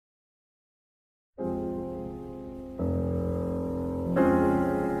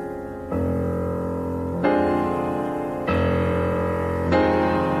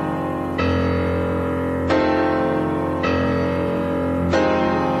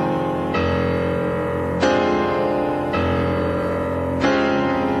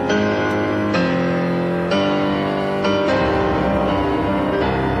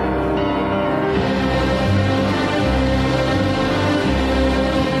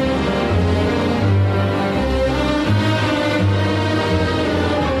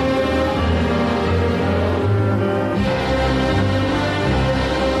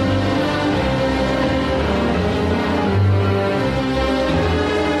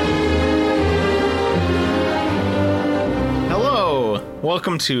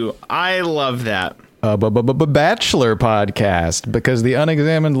welcome to I Love That. Bachelor podcast, because the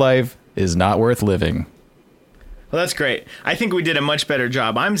unexamined life is not worth living. Well, that's great. I think we did a much better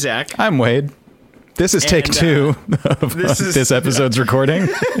job. I'm Zach. I'm Wade. This is take two of this episode's recording.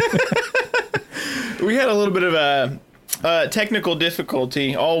 We had a little bit of a technical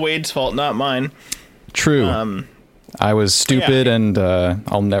difficulty. All Wade's fault, not mine. True. I was stupid, and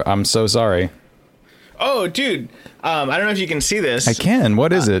I'm so sorry. Oh, dude. I don't know if you can see this. I can.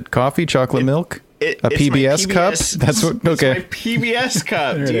 What is it? Coffee, chocolate milk? A PBS cup? That's what. Okay. It's my PBS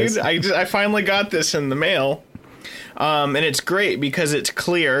cup, dude. I finally got this in the mail. And it's great because it's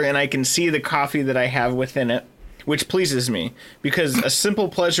clear and I can see the coffee that I have within it, which pleases me because a simple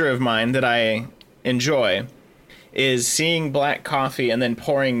pleasure of mine that I enjoy is seeing black coffee and then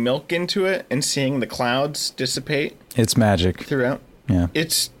pouring milk into it and seeing the clouds dissipate. It's magic throughout. Yeah.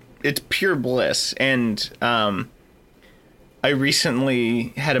 It's pure bliss. And I recently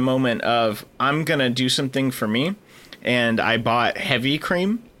had a moment of I'm going to do something for me, and I bought heavy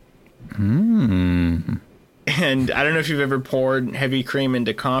cream. And I don't know if you've ever poured heavy cream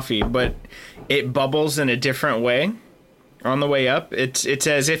into coffee, but it bubbles in a different way on the way up. It's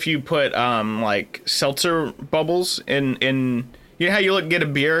as if you put like seltzer bubbles in you know how you get a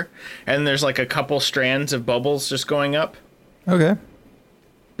beer and there's like a couple strands of bubbles just going up? Okay.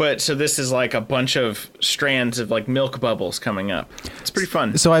 But so this is like a bunch of strands of like milk bubbles coming up. It's pretty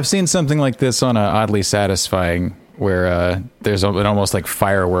fun. So I've seen something like this on Oddly Satisfying where there's an almost like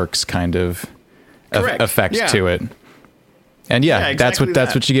fireworks kind of effect to it. And exactly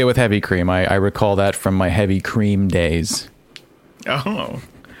that's what you get with heavy cream. I recall that from my heavy cream days. Oh,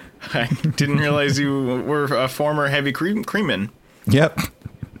 I didn't realize you were a former heavy creamin'. Yep.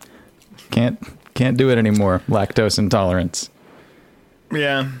 Can't do it anymore. Lactose intolerance.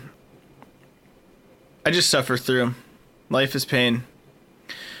 Yeah. I just suffer through. Life is pain.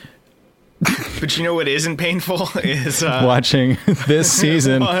 But you know what isn't painful is watching this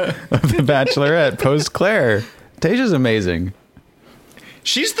season of The Bachelorette post Claire. Tayshia's amazing.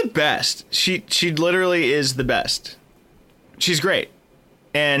 She's the best. She literally is the best. She's great.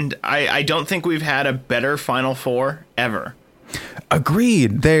 And I don't think we've had a better Final Four ever.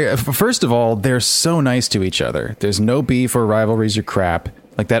 Agreed. First of all, they're so nice to each other. There's no beef or rivalries or crap.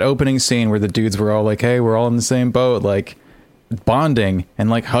 Like that opening scene where the dudes were all like, hey, we're all in the same boat, like bonding and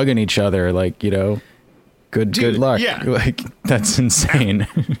like hugging each other, like, you know, good luck. Yeah. Like that's insane.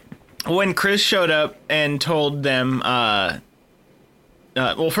 When Chris showed up and told them, well,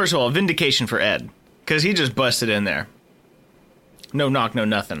 first of all, vindication for Ed, because he just busted in there. No knock, no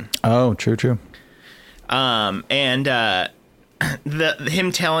nothing. Oh, true. And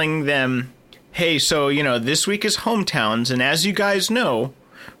him telling them, hey, so, you know, this week is hometowns, and as you guys know,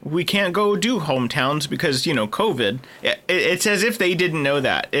 we can't go do hometowns because, you know, COVID. It's as if they didn't know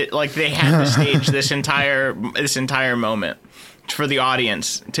that. Like they had to stage this entire moment for the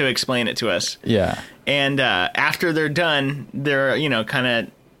audience to explain it to us. Yeah. And after they're done, they're, you know,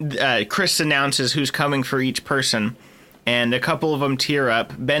 kind of Chris announces who's coming for each person, and a couple of them tear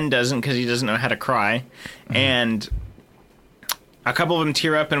up. Ben doesn't because he doesn't know how to cry, and a couple of them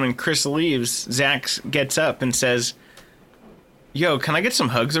tear up. And when Chris leaves, Zach gets up and says, yo, can I get some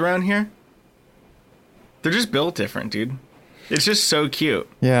hugs around here? They're just built different, dude. It's just so cute.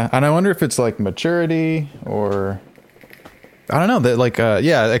 Yeah, and I wonder if it's like maturity or I don't know, that like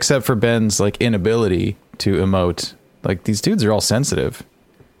except for Ben's like inability to emote. Like these dudes are all sensitive.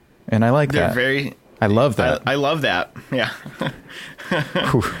 And I like that. I love that. I love that. Yeah.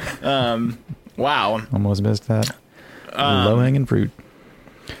 Wow. Almost missed that. Low-hanging fruit.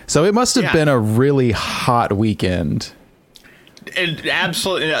 So it must have been a really hot weekend.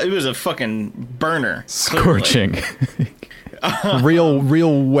 It was a fucking burner. Scorching.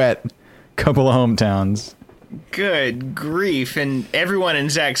 real wet couple of hometowns. Good grief. And everyone in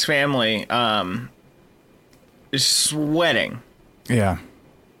Zach's family is sweating. Yeah.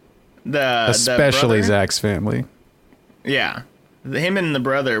 Especially the Zach's family. Yeah. Him and the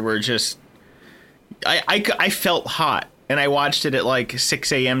brother were just... I felt hot, and I watched it at like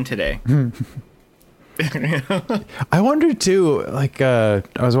 6 a.m. today. I wonder too, like I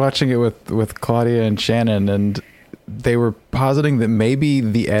was watching it with Claudia and Shannon, and they were positing that maybe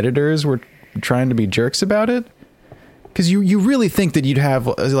the editors were trying to be jerks about it, because you really think that you'd have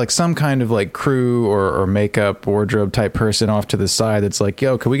like some kind of like crew or makeup wardrobe type person off to the side that's like,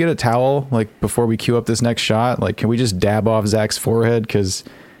 yo, can we get a towel like before we cue up this next shot? Like, can we just dab off Zach's forehead because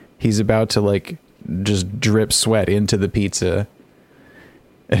he's about to like just drip sweat into the pizza,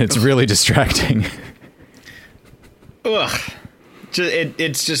 and it's really distracting. Ugh.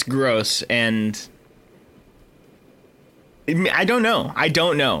 It's just gross, and I don't know. I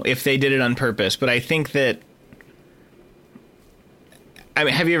don't know if they did it on purpose, but I think that. I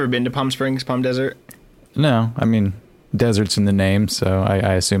mean, have you ever been to Palm Springs, Palm Desert? No, I mean, desert's in the name, so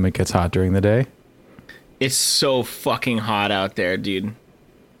I assume it gets hot during the day. It's so fucking hot out there, dude.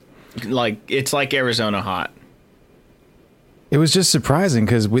 Like, it's like Arizona hot. It was just surprising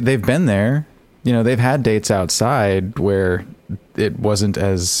because they've been there. You know, they've had dates outside where it wasn't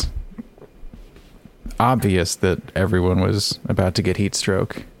as obvious that everyone was about to get heat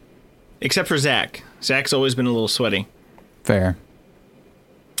stroke. Except for Zach. Zach's always been a little sweaty. Fair.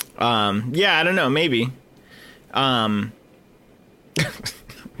 Yeah, I don't know, maybe.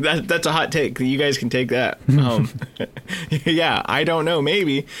 That's a hot take. You guys can take that. Yeah, I don't know,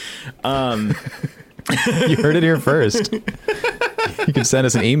 maybe. You heard it here first. You can send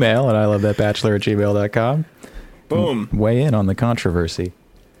us an email at ilovethatbachelor@gmail.com. Boom. Weigh in on the controversy.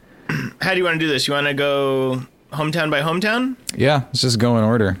 How do you want to do this? You want to go hometown by hometown? Yeah, let's just go in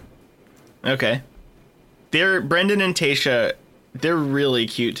order. Okay. Brendan and Tayshia, they're really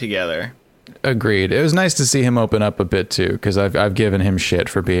cute together. Agreed. It was nice to see him open up a bit too, because I've given him shit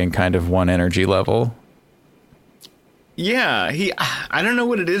for being kind of one energy level. Yeah, I don't know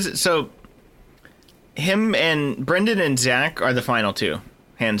what it is. So him and Brendan and Zach are the final two,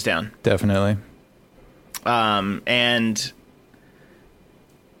 hands down. Definitely. And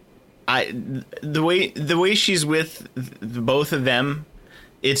the way she's with both of them,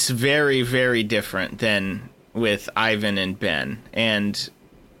 it's very, very different than with Ivan and Ben. And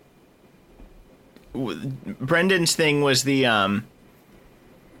Brendan's thing was where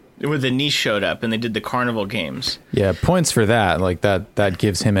the niece showed up and they did the carnival games. Yeah, points for that. Like that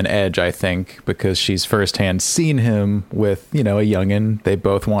gives him an edge, I think, because she's firsthand seen him with, you know, a youngin'. They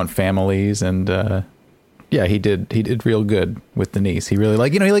both want families, and yeah, he did real good with the niece. He really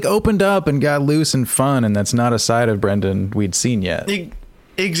he opened up and got loose and fun, and that's not a side of Brendan we'd seen yet.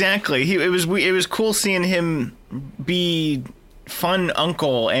 Exactly. It was cool seeing him be fun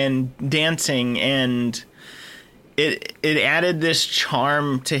uncle and dancing, and it added this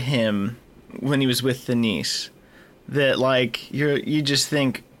charm to him when he was with the niece that you just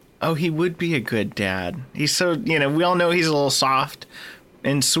think, oh, he would be a good dad. He's so, we all know he's a little soft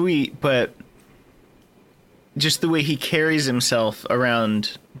and sweet, but just the way he carries himself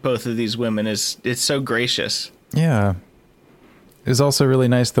around both of these women it's so gracious. Yeah. It was also really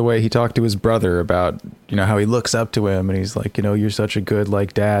nice the way he talked to his brother about, how he looks up to him, and he's like, you're such a good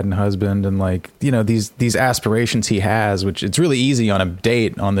dad and husband, and these aspirations he has, which it's really easy on a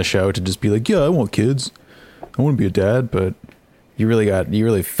date on the show to just be like, yeah, I want kids. I want to be a dad, but you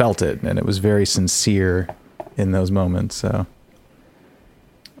really felt it, and it was very sincere in those moments. So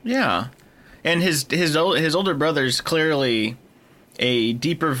yeah. And his older brother's clearly a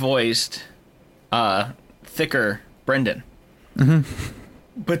deeper voiced, thicker Brendan. Mm-hmm.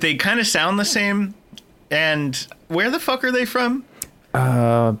 But they kind of sound the same. And where the fuck are they from?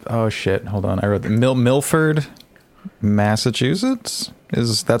 Oh shit! Hold on, I wrote Milford, Massachusetts.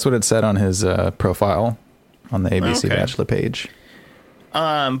 That's what it said on his profile on the ABC Bachelor page.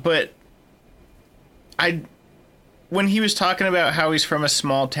 But when he was talking about how he's from a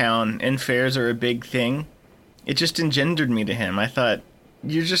small town and fairs are a big thing, it just engendered me to him. I thought,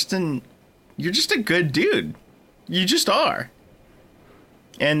 you're just a good dude. You just are.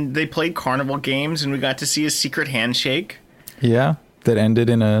 And they played carnival games, and we got to see a secret handshake. Yeah, that ended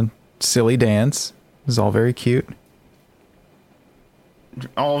in a silly dance. It was all very cute.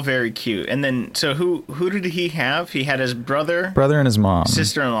 All very cute. And then, so who did he have? He had his brother and his mom.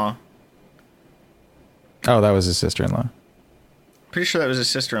 Sister-in-law. Oh, that was his sister-in-law. Pretty sure that was his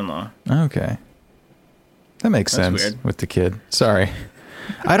sister-in-law. Okay. That makes sense weird. With the kid. Sorry.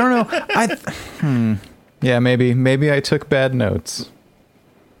 I don't know. Yeah, maybe I took bad notes.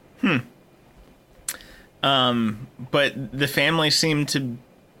 But the family seemed to...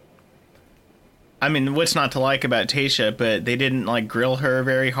 I mean, what's not to like about Tayshia, but they didn't, grill her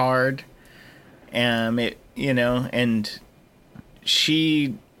very hard. And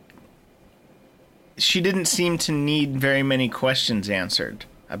she didn't seem to need very many questions answered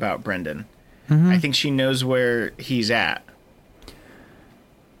about Brendan. Mm-hmm. I think she knows where he's at.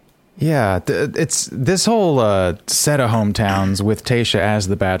 Yeah, it's this whole set of hometowns with Tayshia as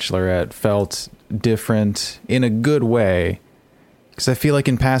the Bachelorette felt different in a good way, because I feel like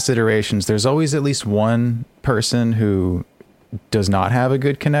in past iterations there's always at least one person who does not have a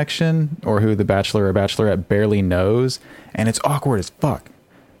good connection, or who the Bachelor or Bachelorette barely knows, and it's awkward as fuck.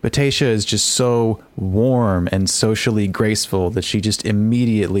 But Tayshia is just so warm and socially graceful that she just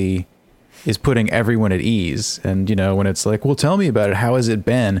immediately is putting everyone at ease. And, you know, when it's like, well, tell me about it. How has it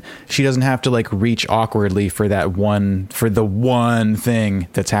been? She doesn't have to like reach awkwardly for the one thing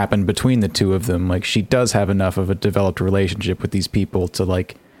that's happened between the two of them. Like, she does have enough of a developed relationship with these people to,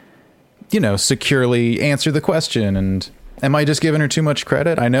 like, you know, securely answer the question. And am I just giving her too much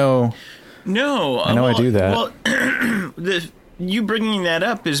credit? I know. No. I know I do that. Well, you bringing that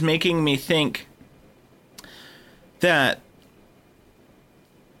up is making me think that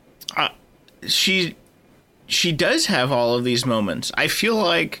she does have all of these moments. I feel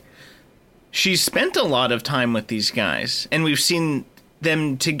like she's spent a lot of time with these guys, and we've seen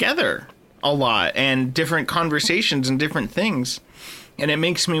them together a lot, and different conversations and different things. And it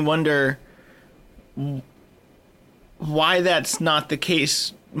makes me wonder why that's not the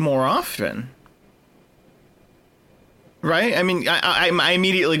case more often. Right? I mean, I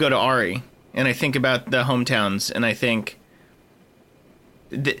immediately go to Ari, and I think about the hometowns, and I think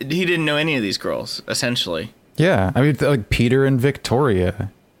he didn't know any of these girls, essentially. Yeah, I mean, like Peter and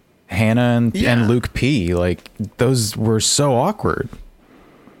Victoria, Hannah and Luke P. Like, those were so awkward.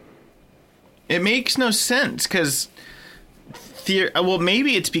 It makes no sense, because well,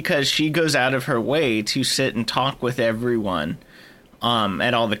 maybe it's because she goes out of her way to sit and talk with everyone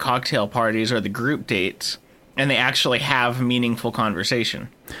at all the cocktail parties or the group dates, and they actually have meaningful conversation.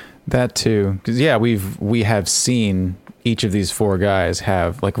 That too, because we have seen each of these four guys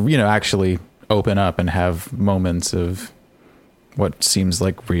have, like, you know, actually open up and have moments of what seems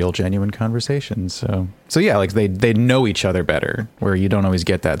like real, genuine conversations. So yeah, like they know each other better, where you don't always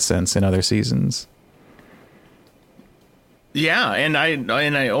get that sense in other seasons. Yeah, and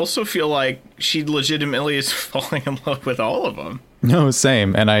I also feel like she legitimately is falling in love with all of them. No,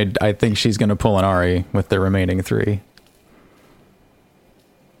 same. And I think she's going to pull an Ari with the remaining three.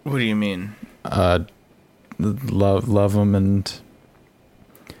 What do you mean? Love them and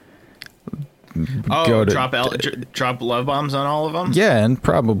drop love bombs on all of them? Yeah, and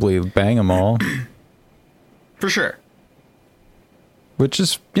probably bang them all. For sure. Which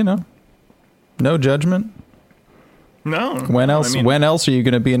is, you know, no judgment. No. When else are you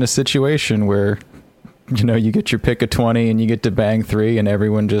going to be in a situation where, you know, you get your pick of 20 and you get to bang 3 and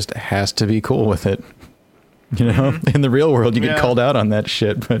everyone just has to be cool with it? You know, in the real world, you get called out on that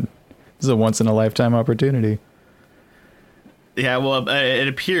shit, but this is a once in a lifetime opportunity. Yeah, well, it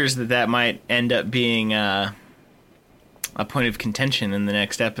appears that might end up being a point of contention in the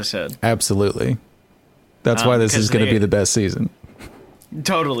next episode. Absolutely. That's why this is going to be the best season.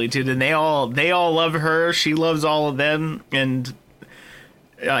 Totally, dude. And they all love her. She loves all of them. And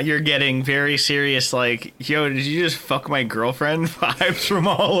you're getting very serious, like, yo, did you just fuck my girlfriend vibes from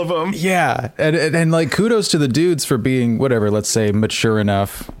all of them? Yeah. And like, kudos to the dudes for being, whatever, let's say mature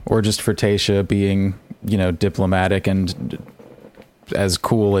enough, or just for Tayshia being, you know, diplomatic and as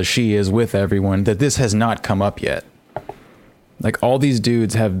cool as she is with everyone, that this has not come up yet. Like, all these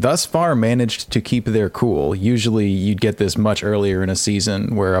dudes have thus far managed to keep their cool. Usually you'd get this much earlier in a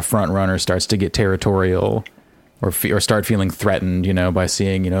season where a front runner starts to get territorial or start feeling threatened, you know, by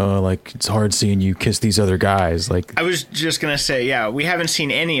seeing, you know, like, it's hard seeing you kiss these other guys. Like, I was just going to say, yeah, we haven't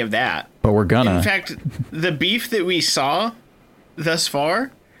seen any of that. But we're gonna. In fact, the beef that we saw thus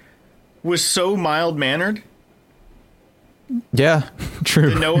far was so mild-mannered. Yeah,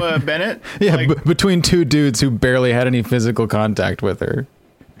 true. The Noah Bennett? Yeah, like, between two dudes who barely had any physical contact with her.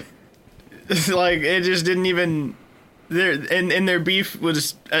 Like, it just didn't even... And their beef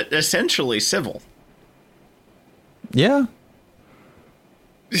was essentially civil. Yeah.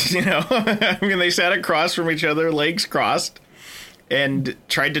 You know? I mean, they sat across from each other, legs crossed, and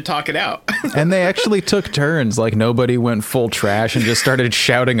tried to talk it out. And they actually took turns. Like, nobody went full trash and just started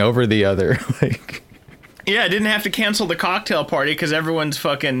shouting over the other. Like... Yeah, I didn't have to cancel the cocktail party because everyone's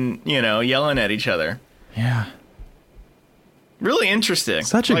fucking, you know, yelling at each other. Yeah. Really interesting.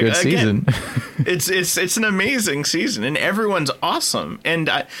 Such a good season. It's an amazing season, and everyone's awesome. And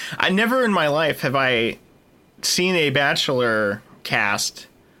I never in my life have I seen a Bachelor cast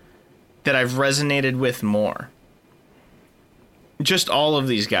that I've resonated with more. Just all of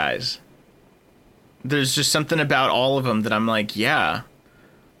these guys. There's just something about all of them that I'm like, yeah,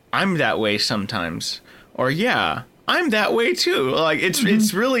 I'm that way sometimes. Or, yeah, I'm that way too. Like,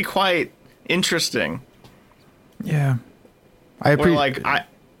 it's really quite interesting. Yeah. Go ahead. I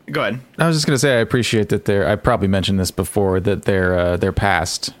was just going to say, I appreciate that I probably mentioned this before, that their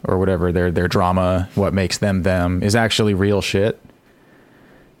past or whatever, their drama, what makes them, is actually real shit.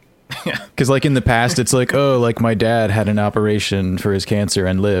 Yeah. Because, like, in the past, it's like, oh, like, my dad had an operation for his cancer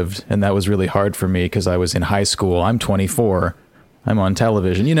and lived, and that was really hard for me because I was in high school. I'm 24. I'm on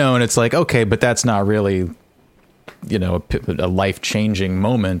television, you know, and it's like, okay, but that's not really you know, a life-changing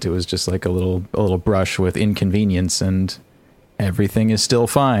moment. It was just like a little brush with inconvenience, and everything is still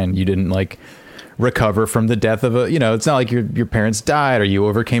fine. You didn't like recover from the death of a, you know, it's not like your parents died or you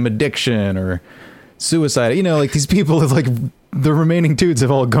overcame addiction or suicide. You know, like these people have like, the remaining dudes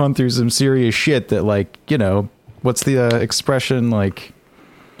have all gone through some serious shit that, like, you know, what's the expression, like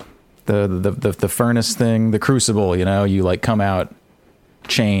the furnace thing, the crucible, you know, you like come out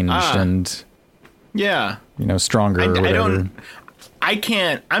changed and yeah, you know, stronger or whatever.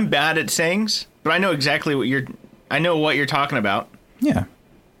 I'm bad at sayings, but I know exactly what you're talking about. Yeah.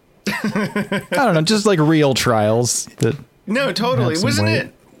 I don't know, just like real trials that. No, totally.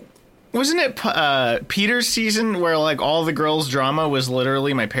 Wasn't it Peter's season where like all the girls' drama was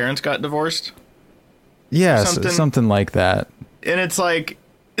literally my parents got divorced? Yeah, something like that. And it's like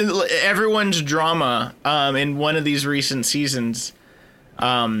everyone's drama in one of these recent seasons.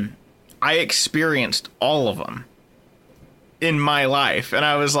 I experienced all of them in my life, and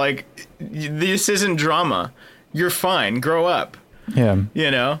I was like, "This isn't drama. You're fine. Grow up." Yeah,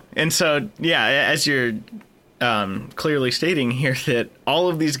 you know. And so, yeah, as you're clearly stating here, that all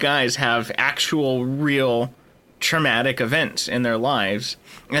of these guys have actual, real, traumatic events in their lives,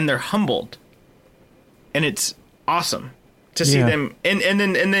 and they're humbled, and it's awesome to see them. And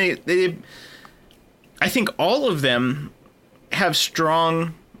they, I think all of them have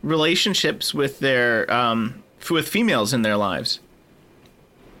strong relationships with their with females in their lives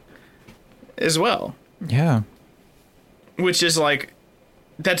as well. Yeah. Which is like,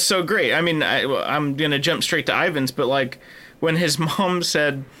 that's so great. I mean, I'm going to jump straight to Ivan's, but like when his mom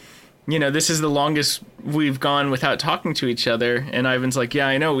said, you know, this is the longest we've gone without talking to each other. And Ivan's like, yeah,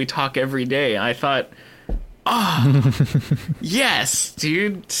 I know, we talk every day. I thought, oh, yes,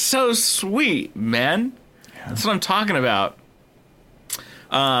 dude. So sweet, man. Yeah. That's what I'm talking about.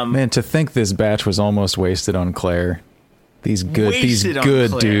 Man, to think this batch was almost wasted on Claire. These good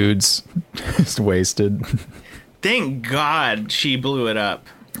dudes just wasted. Thank God she blew it up.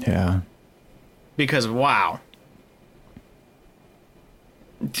 Yeah. Because wow.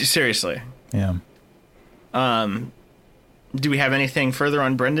 Seriously. Yeah. Do we have anything further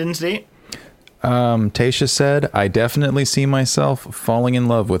on Brendan's date? Tasha said, I definitely see myself falling in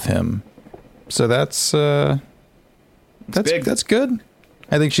love with him. So that's good.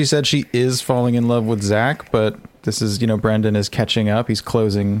 I think she said she is falling in love with Zach, but this is, you know, Brendan is catching up. He's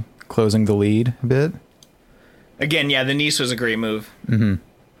closing the lead a bit. Again, yeah, the niece was a great move. Mm-hmm.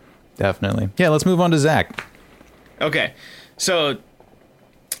 Definitely. Yeah, let's move on to Zach. Okay. So,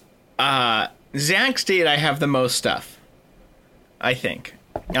 Zach's date, I have the most stuff, I think.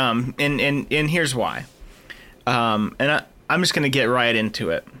 And here's why. I'm just going to get right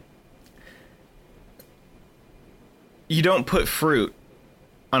into it. You don't put fruit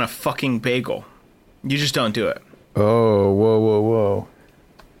on a fucking bagel. You just don't do it. Oh, whoa.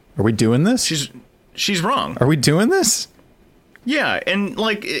 Are we doing this? She's wrong. Are we doing this? Yeah, and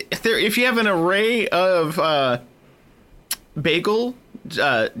like if you have an array of bagel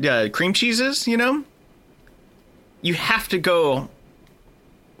cream cheeses, you know, you have to go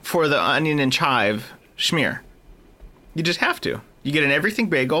for the onion and chive schmear. You just have to. You get an everything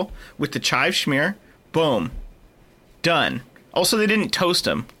bagel with the chive schmear. Boom. Done. Also, they didn't toast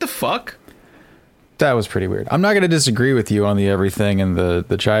them. What the fuck? That was pretty weird. I'm not going to disagree with you on the everything and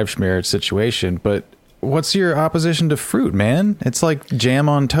the chive schmear situation, but what's your opposition to fruit, man? It's like jam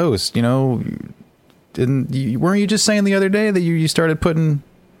on toast, you know? Weren't you just saying the other day that you started putting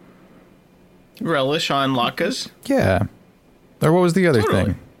relish on latkes? Yeah. Or what was the other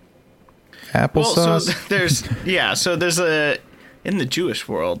thing? Applesauce? Well, so there's in the Jewish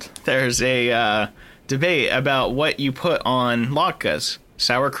world, there's a debate about what you put on latkes.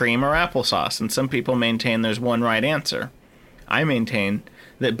 Sour cream or applesauce, and some people maintain there's one right answer. I maintain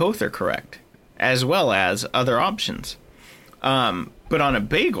that both are correct, as well as other options. But on a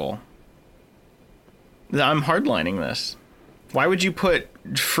bagel, I'm hardlining this. Why would you put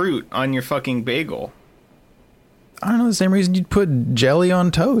fruit on your fucking bagel? I don't know, the same reason you'd put jelly on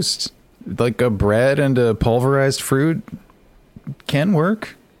toast. Like a bread and a pulverized fruit can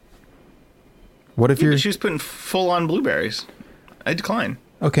work. What if she was putting full-on blueberries? I decline.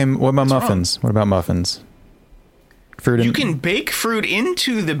 Okay, what about muffins? Wrong. What about muffins? You can bake fruit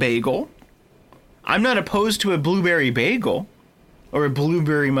into the bagel. I'm not opposed to a blueberry bagel or a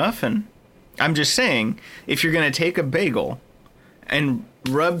blueberry muffin. I'm just saying, if you're going to take a bagel and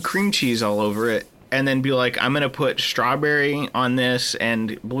rub cream cheese all over it and then be like, I'm going to put strawberry on this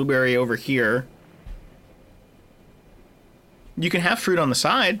and blueberry over here, you can have fruit on the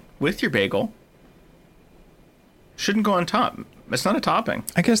side with your bagel. Shouldn't go on top. It's not a topping.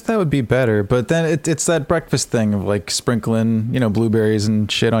 I guess that would be better, but then it's that breakfast thing of like sprinkling, blueberries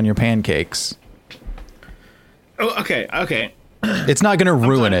and shit on your pancakes. Oh, okay. It's not going to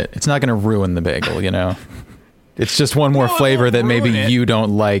ruin it. It's not going to ruin the bagel, It's just one more flavor that maybe you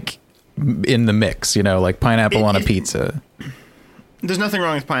don't like in the mix, like pineapple on a pizza. There's nothing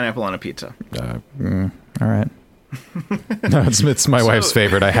wrong with pineapple on a pizza. All right. No, it's my wife's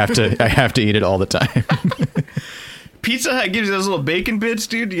favorite. I have to eat it all the time. Pizza Hut gives you those little bacon bits,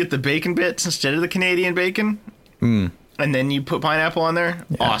 dude. You get the bacon bits instead of the Canadian bacon. And then you put pineapple on there.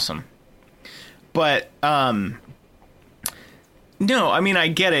 Yeah. Awesome. But, no, I mean, I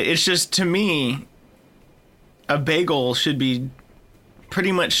get it. It's just, to me, a bagel should be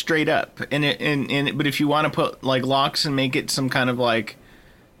pretty much straight up. But if you want to put, like, lox and make it some kind of, like,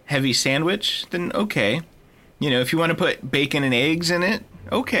 heavy sandwich, then okay. If you want to put bacon and eggs in it,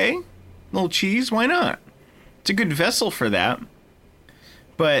 okay. A little cheese, why not? It's a good vessel for that.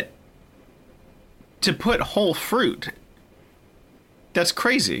 But to put whole fruit, that's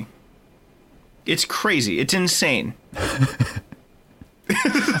crazy. It's crazy. It's insane.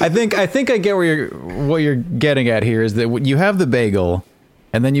 I think I get what you're getting at here is that you have the bagel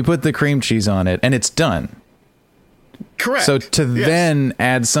and then you put the cream cheese on it and it's done. Correct. So to then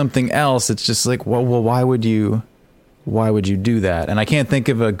add something else, it's just like, well, why would you do that? And I can't think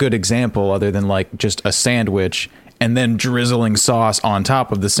of a good example other than like just a sandwich and then drizzling sauce on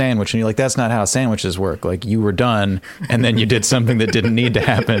top of the sandwich. And you're like, that's not how sandwiches work. Like you were done and then you did something that didn't need to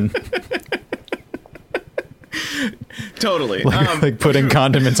happen. Totally. Like putting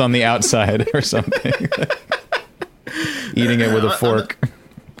condiments on the outside or something. Eating it with a fork.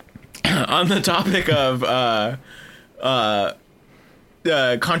 On the topic of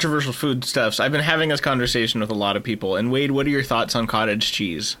controversial foodstuffs, I've been having this conversation with a lot of people. And Wade, what are your thoughts on cottage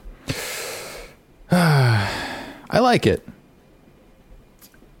cheese? I like it.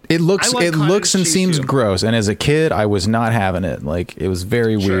 It looks and seems too. Gross. And as a kid, I was not having it. Like it was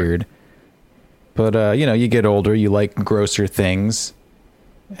very weird. But you get older, you like grosser things.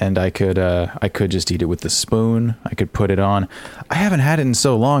 And I could just eat it with the spoon. I could put it on. I haven't had it in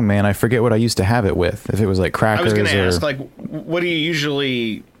so long, man. I forget what I used to have it with. If it was like crackers. I was going to ask, like,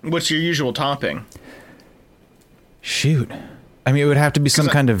 what's your usual topping? Shoot. I mean, it would have to be some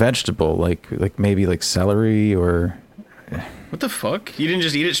kind of vegetable, like maybe like celery or. What the fuck? You didn't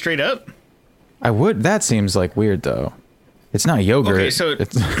just eat it straight up? I would. That seems like weird, though. It's not yogurt. Okay, so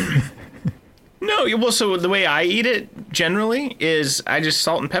no, well, so the way I eat it generally is I just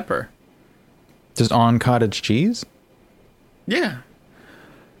salt and pepper. Just on cottage cheese? Yeah.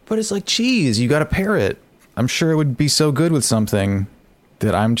 But it's like cheese. You got to pair it. I'm sure it would be so good with something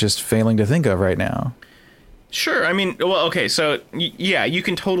that I'm just failing to think of right now. Sure. I mean, well, okay. So, yeah, you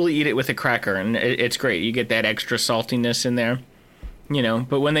can totally eat it with a cracker, and it's great. You get that extra saltiness in there,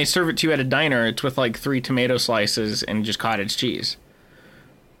 But when they serve it to you at a diner, it's with like 3 tomato slices and just cottage cheese.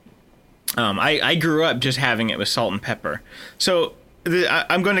 I grew up just having it with salt and pepper. So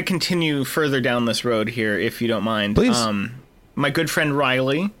I'm going to continue further down this road here, if you don't mind. Please. My good friend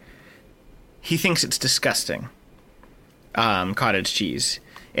Riley, he thinks it's disgusting, cottage cheese.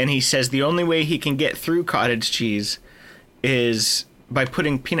 And he says the only way he can get through cottage cheese is by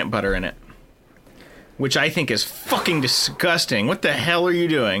putting peanut butter in it, which I think is fucking disgusting. What the hell are you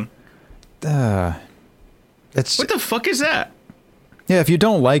doing? What the fuck is that? Yeah, if you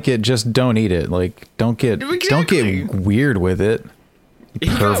don't like it, just don't eat it. Like, don't get weird with it.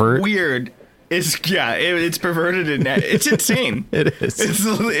 Pervert. Weird. It's perverted and it's insane. It is.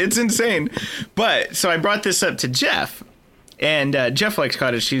 It's insane. But so I brought this up to Jeff, and Jeff likes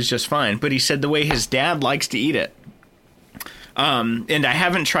cottage cheese just fine. But he said the way his dad likes to eat it. And I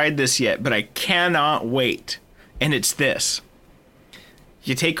haven't tried this yet, but I cannot wait. And it's this: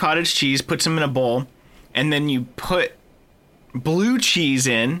 you take cottage cheese, put some in a bowl, and then you put blue cheese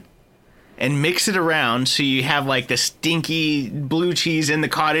in and mix it around so you have like the stinky blue cheese in the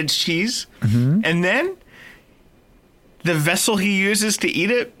cottage cheese. Mm-hmm. And then the vessel he uses to eat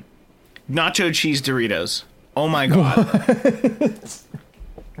it, nacho cheese Doritos. Oh my God.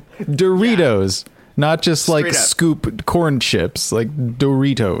 Doritos, not just straight like up. Scoop corn chips, like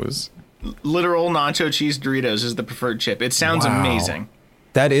Doritos. Literal nacho cheese Doritos is the preferred chip. It sounds amazing.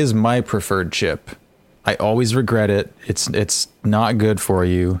 That is my preferred chip. I always regret it. It's not good for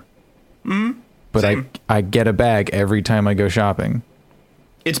you. Mm-hmm. But Same. I get a bag every time I go shopping.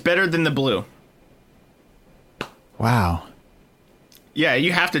 It's better than the blue. Wow. Yeah,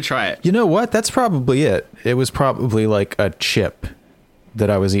 you have to try it. You know what? That's probably it. It was probably like a chip that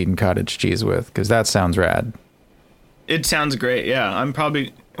I was eating cottage cheese with, because that sounds rad. It sounds great, yeah. I'm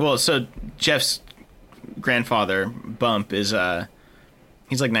probably... Well, so Jeff's grandfather, Bump, is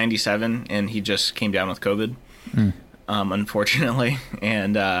he's like 97, and he just came down with COVID, unfortunately.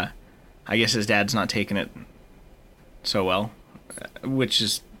 And I guess his dad's not taking it so well, which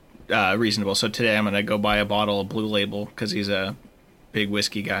is reasonable. So today I'm going to go buy a bottle of Blue Label because he's a big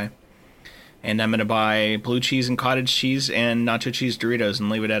whiskey guy. And I'm going to buy blue cheese and cottage cheese and nacho cheese Doritos and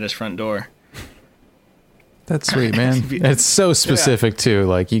leave it at his front door. That's sweet, man. It's so specific, too.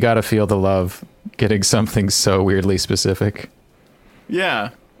 Like, you got to feel the love getting something so weirdly specific. Yeah.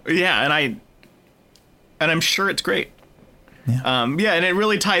 Yeah, and I'm sure it's great. Yeah. And it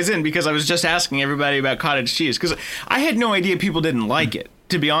really ties in because I was just asking everybody about cottage cheese because I had no idea people didn't like it,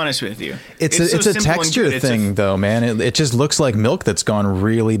 to be honest with you. It's a texture thing, though, man. It just looks like milk that's gone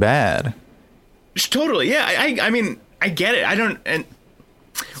really bad. Totally, yeah. I mean, I get it. I don't... And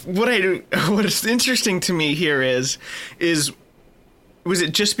what is interesting to me here is was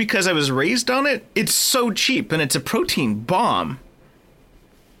it just because I was raised on it? It's so cheap, and it's a protein bomb.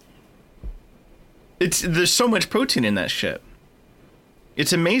 There's so much protein in that shit.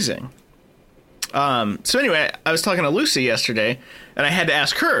 It's amazing. So anyway, I was talking to Lucy yesterday, and I had to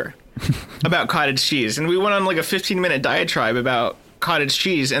ask her about cottage cheese, and we went on like a 15-minute diatribe about cottage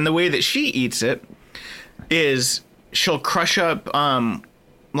cheese, and the way that she eats it is she'll crush up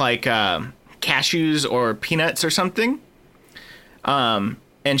cashews or peanuts or something, and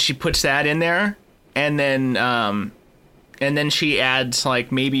she puts that in there, and then she adds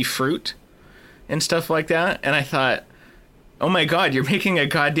like maybe fruit and stuff like that. And I thought, oh my God, you're making a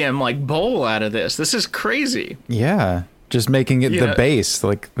goddamn like bowl out of this. This is crazy. Yeah, just making it the base,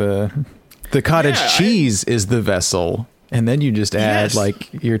 like the cottage cheese is the vessel, and then you just add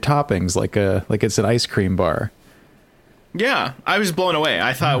like your toppings, like it's an ice cream bar. Yeah, I was blown away.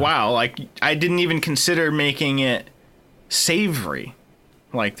 I thought, wow, like I didn't even consider making it savory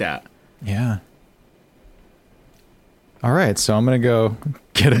like that. Yeah. All right, so I'm going to go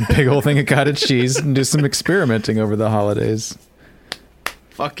get a big old thing of cottage cheese and do some experimenting over the holidays.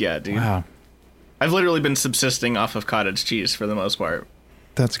 Fuck yeah, dude. Wow. I've literally been subsisting off of cottage cheese for the most part.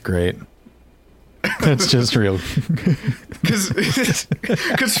 That's great. That's just real.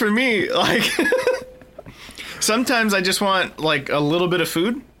 Because for me, like, sometimes I just want like a little bit of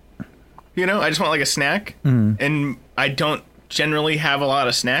food. You know, I just want like a snack. And I don't generally have a lot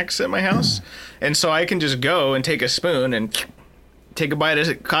of snacks at my house. And so I can just go and take a spoon and take a bite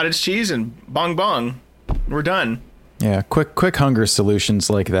of cottage cheese and bong bong. We're done. Yeah, quick hunger solutions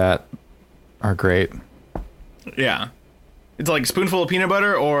like that are great. Yeah. It's like spoonful of peanut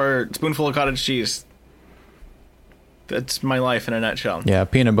butter or spoonful of cottage cheese. That's my life in a nutshell. Yeah,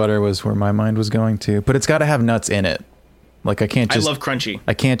 peanut butter was where my mind was going to, but it's got to have nuts in it. Like I love crunchy.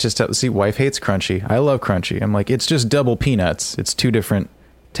 I can't just see, wife hates crunchy. I love crunchy. I'm like, it's just double peanuts. It's two different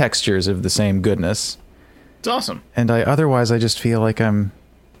textures of the same goodness. It's awesome. And otherwise I just feel like I'm,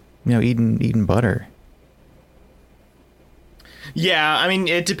 eating butter. Yeah, I mean,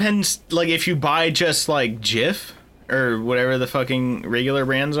 it depends. Like if you buy just like Jif or whatever the fucking regular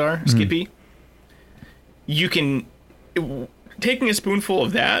brands are, Skippy, you can taking a spoonful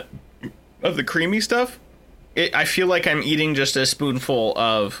of that, of the creamy stuff. I feel like I'm eating just a spoonful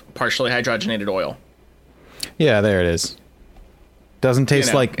of partially hydrogenated oil. Yeah, there it is. Doesn't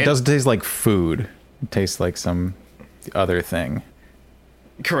taste like food. It tastes like some other thing.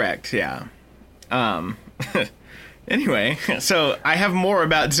 Correct. Yeah. Anyway, so I have more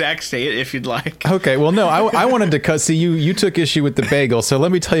about Zach's date if you'd like. Okay. Well, no, I wanted to cut. See, you took issue with the bagel, so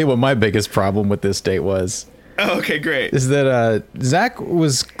let me tell you what my biggest problem with this date was. Oh, okay, great. Is that Zach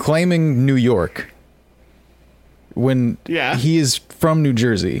was claiming New York when he is from New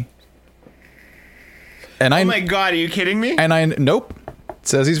Jersey. And oh my God, are you kidding me? And nope. It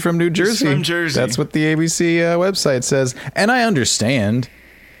says he's from New Jersey. He's from Jersey. That's what the ABC website says. And I understand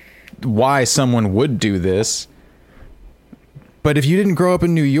why someone would do this. But if you didn't grow up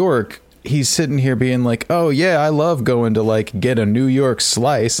in New York, he's sitting here being like, oh yeah, I love going to like get a New York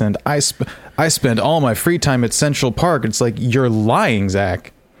slice. And I spend all my free time at Central Park. It's like, you're lying,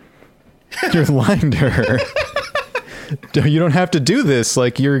 Zach. You're lying to her. You don't have to do this.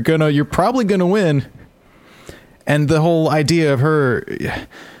 Like you're probably gonna win. And the whole idea of her.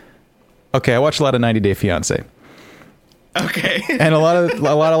 Okay, I watch a lot of 90 Day Fiance. Okay. And a lot of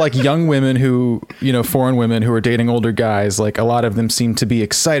like young women who, foreign women who are dating older guys, like a lot of them seem to be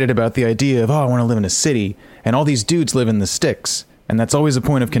excited about the idea of, oh, I want to live in a city, and all these dudes live in the sticks. And that's always a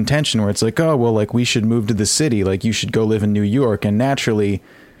point of contention where it's like, oh, well, like we should move to the city, like you should go live in New York. And naturally,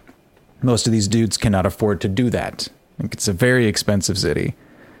 most of these dudes cannot afford to do that. Like, it's a very expensive city.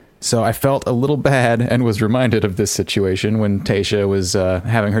 So I felt a little bad and was reminded of this situation when Tayshia was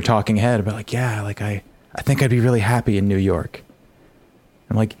having her talking head about like, yeah, like I I think I'd be really happy in New York.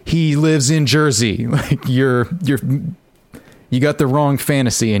 I'm like, he lives in Jersey. Like you got the wrong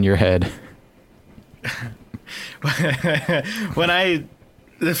fantasy in your head.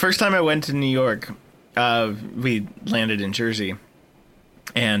 The first time I went to New York, we landed in Jersey,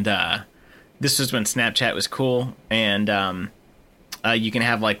 and this was when Snapchat was cool, and you can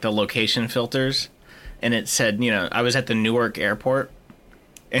have like the location filters, and it said, I was at the Newark airport,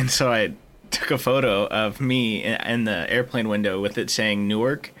 and so I took a photo of me in the airplane window with it saying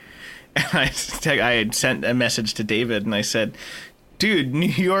Newark, and I had sent a message to David, and I said, dude, New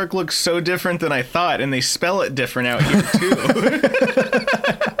York looks so different than I thought, and they spell it different out here too.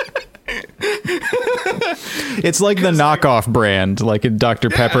 It's like the knockoff brand, like in Dr.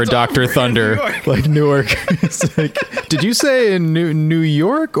 Pepper, Dr. Thunder, Newark. like Newark. It's like, did you say in New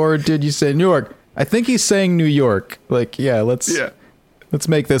York or did you say Newark? I think he's saying New York. Like, let's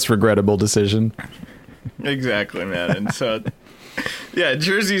make this regrettable decision. Exactly, man. And so,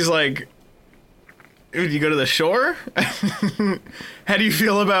 Jersey's like, you go to the shore? How do you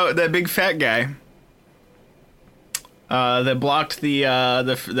feel about that big fat guy that blocked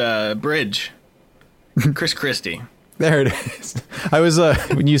the bridge? Chris Christie. There it is. I was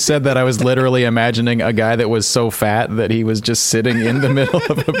when you said that, I was literally imagining a guy that was so fat that he was just sitting in the middle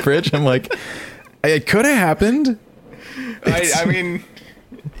of a bridge. I'm like, it could have happened. I mean,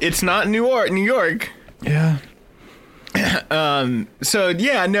 it's not New York. Yeah. So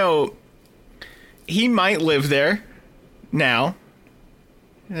no, he might live there now,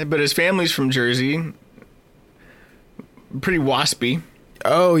 but his family's from Jersey. Pretty waspy.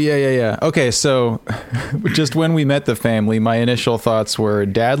 Oh, yeah. Okay, so just when we met the family, my initial thoughts were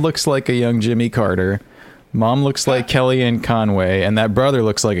Dad looks like a young Jimmy Carter, Mom looks like Kellyanne Conway, and that brother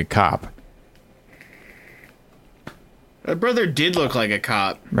looks like a cop. That brother did look like a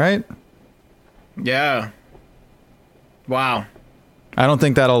cop. Right? Yeah. Wow. I don't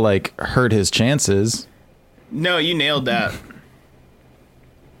think that'll, hurt his chances. No, you nailed that.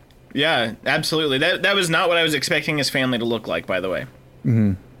 Yeah, absolutely. That was not what I was expecting his family to look like, by the way.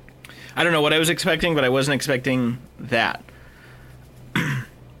 Mm-hmm. I don't know what I was expecting, but I wasn't expecting that.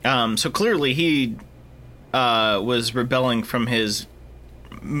 So clearly he was rebelling from his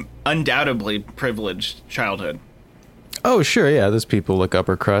undoubtedly privileged childhood. Oh, sure, yeah. Those people look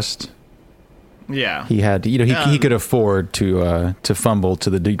upper crust. Yeah. He had, he could afford to fumble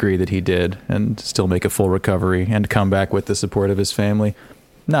to the degree that he did and still make a full recovery and come back with the support of his family.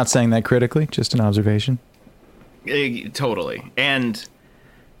 Not saying that critically, just an observation. Totally. And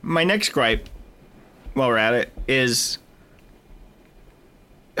my next gripe, while we're at it, is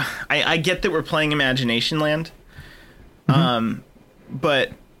I get that we're playing Imagination Land,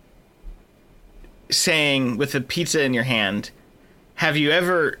 but saying with a pizza in your hand,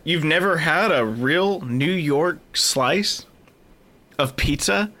 you've never had a real New York slice of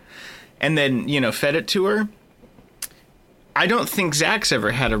pizza and then, fed it to her? I don't think Zach's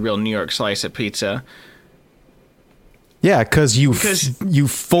ever had a real New York slice of pizza. Yeah, because you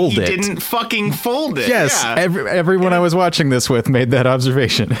fold it. He didn't fucking fold it. Yes, yeah. Everyone I was watching this with made that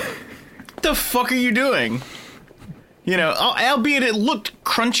observation. What the fuck are you doing? Albeit it looked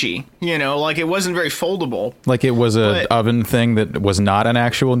crunchy, like it wasn't very foldable. Like it was an oven thing that was not an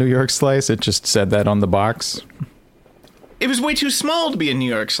actual New York slice. It just said that on the box. It was way too small to be a New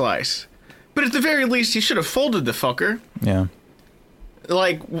York slice. But at the very least, you should have folded the fucker. Yeah.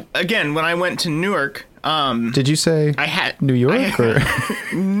 Like, again, when I went to Newark... Did you say I had New York?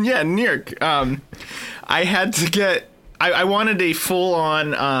 Yeah, New York. I had to get... I wanted a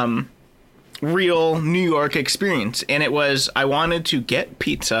full-on real New York experience. And it was, I wanted to get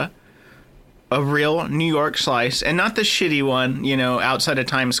pizza, a real New York slice, and not the shitty one, outside of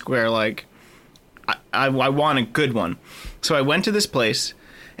Times Square. Like, I want a good one. So I went to this place...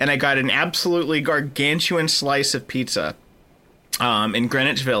 and I got an absolutely gargantuan slice of pizza in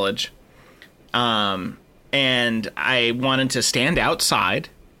Greenwich Village. And I wanted to stand outside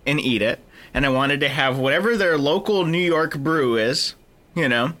and eat it. And I wanted to have whatever their local New York brew is,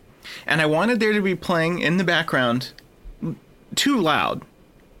 And I wanted there to be playing in the background, too loud,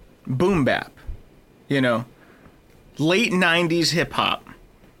 boom bap, late 90s hip hop.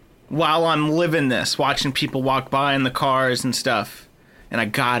 While I'm living this, watching people walk by in the cars and stuff. And I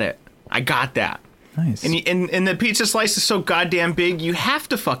got it. I got that. Nice. And the pizza slice is so goddamn big, you have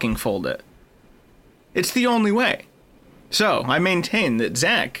to fucking fold it. It's the only way. So, I maintain that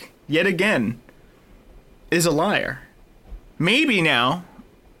Zach, yet again, is a liar. Maybe now,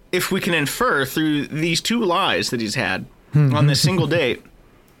 if we can infer through these two lies that he's had on this single date,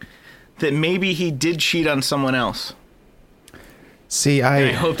 that maybe he did cheat on someone else. See,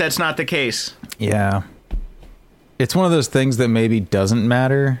 I hope that's not the case. Yeah. it's one of those things that maybe doesn't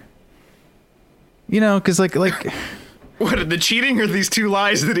matter. You know, because like What, the cheating or these 2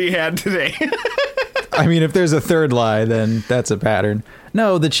 lies that he had today? I mean, if there's a third lie, then that's a pattern.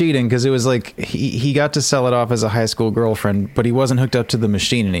 No, the cheating, because it was like he got to sell it off as a high school girlfriend, but he wasn't hooked up to the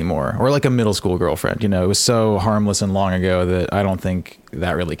machine anymore, or like a middle school girlfriend. You know, it was so harmless and long ago that I don't think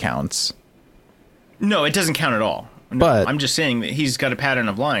that really counts. No, it doesn't count at all. No, But I'm just saying that he's got a pattern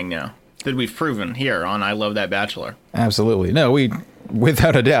of lying now that we've proven here on I Love That Bachelor. absolutely, no,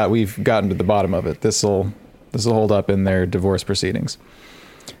 without a doubt, we've gotten to the bottom of it. This'll hold up in their divorce proceedings.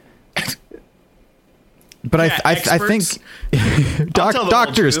 But Yeah, I think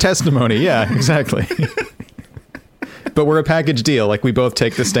doctor's testimony. Yeah, exactly. But we're a package deal. Like, we both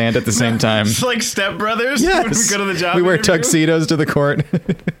take the stand at the same time. It's like stepbrothers. Yes. When we go to the job We wear interview. tuxedos to the court.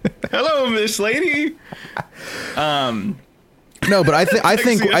 Hello, Miss Lady. No, but I think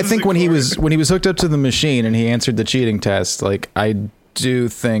Tuxedos when to he court. was hooked up to the machine and he answered the cheating test, like, I do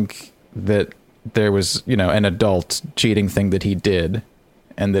think that there was, you know, an adult cheating thing that he did,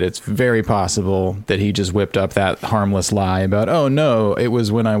 and that it's very possible that he just whipped up that harmless lie about, oh no, it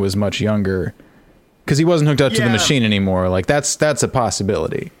was when I was much younger, because he wasn't hooked up to the Yeah. machine anymore. Like, that's a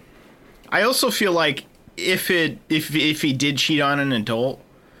possibility. I also feel like if he did cheat on an adult,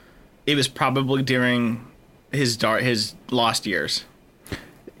 it was probably during his lost years.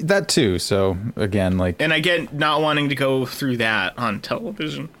 That too. So again, like, And I get not wanting to go through that on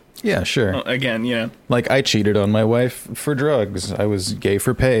television. yeah, sure. Again, you know. Like, I cheated on my wife for drugs. I was gay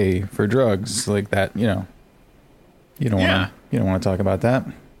for pay for drugs. Like that, you know. You don't want to talk about that.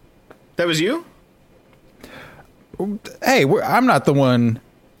 That was you? Hey, I'm not the one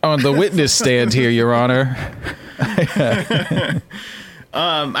on the witness stand here, Your Honor.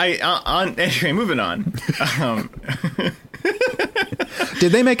 Anyway, moving on.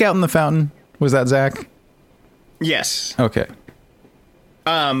 Did they make out in the fountain? Was that Zach? Yes. Okay.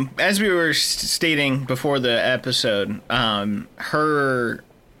 As we were stating before the episode, her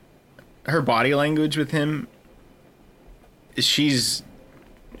body language with him,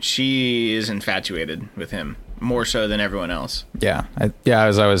 she is infatuated with him more so than everyone else. Yeah.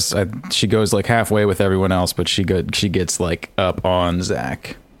 She goes like halfway with everyone else, but she gets like up on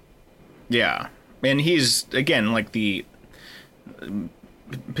Zach. Yeah, and he's again like the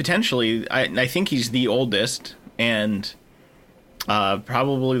potentially. I think he's the oldest and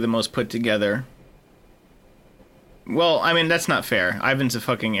probably the most put together. Well, I mean that's not fair. Ivan's a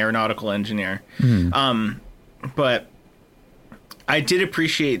fucking aeronautical engineer. But I did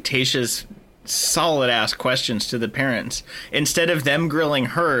appreciate Tayshia's solid ass questions to the parents. Instead of them grilling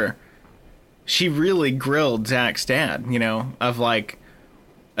her, she really grilled Zach's dad, you know, of like,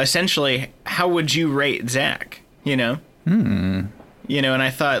 essentially, how would you rate Zach, you know? You know, and I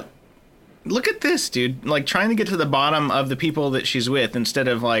thought, look at this, dude, like trying to get to the bottom of the people that she's with instead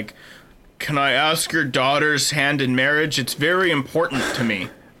of like, can I ask your daughter's hand in marriage? It's very important to me.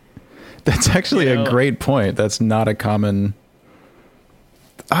 That's actually You know? a great point. That's not a common.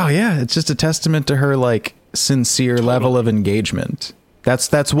 Oh yeah, it's just a testament to her like sincere level of engagement.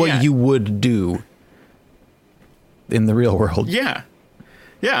 That's what Yeah. you would do in the real world. Yeah.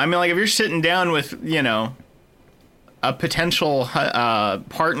 Yeah, I mean, like, if you're sitting down with, you know, a potential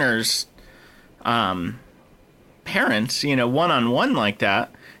partner's parents, you know, one-on-one like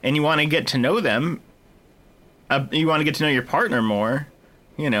that, and you want to get to know them, you want to get to know your partner more,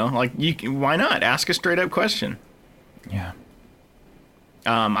 you know, like, why not? Ask a straight-up question. Yeah.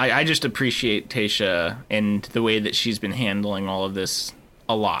 I just appreciate Tayshia and the way that she's been handling all of this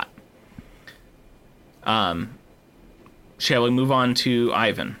a lot. Shall we move on to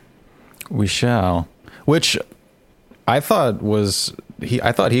Ivan? We shall. Which I thought was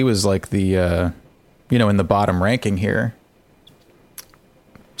I thought he was like the you know, in the bottom ranking here.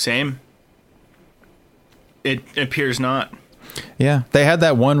 Same. It appears not. Yeah, they had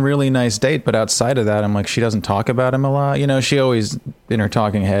that one really nice date, but outside of that, I'm like, she doesn't talk about him a lot. You know, she always, in her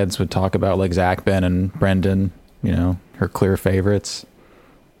talking heads, would talk about like Zach, Ben, and Brendan, you know, her clear favorites.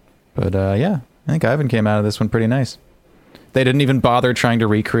 But yeah, I think Ivan came out of this one pretty nice. They didn't even bother trying to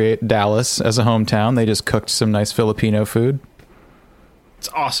recreate Dallas as a hometown. They just cooked some nice Filipino food. It's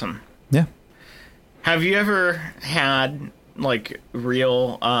awesome. Yeah. Have you ever had like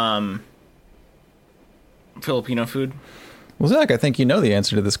real Filipino food? Well, Zach, I think you know the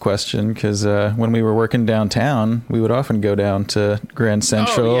answer to this question because when we were working downtown, we would often go down to Grand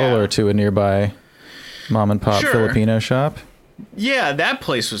Central yeah. or to a nearby mom and pop Sure. Filipino shop. Yeah, that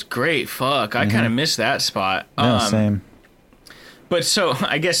place was great. Fuck, I kind of missed that spot. No, same. But so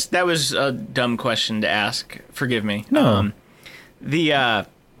I guess that was a dumb question to ask. Forgive me. No.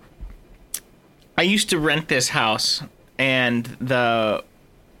 I I used to rent this house, and the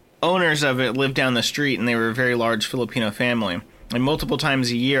owners of it lived down the street, and they were a very large Filipino family. And multiple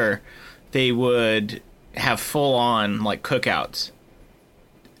times a year, they would have full-on like cookouts,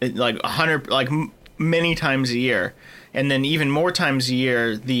 like 100, like many times a year. And then even more times a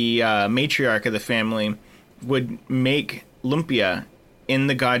year, the matriarch of the family would make lumpia in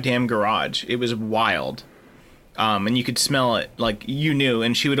the goddamn garage. It was wild. And you could smell it, like you knew.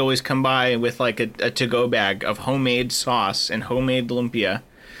 And she would always come by with like a to-go bag of homemade sauce and homemade lumpia.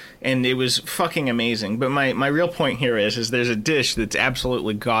 And it was fucking amazing. But my real point here is there's a dish that's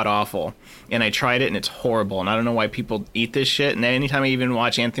absolutely god-awful. And I tried it, and it's horrible. And I don't know why people eat this shit. And anytime I even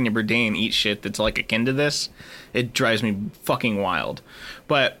watch Anthony Bourdain eat shit that's like akin to this, it drives me fucking wild.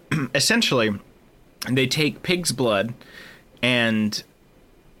 But essentially, they take pig's blood, and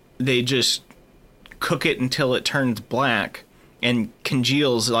they just cook it until it turns black and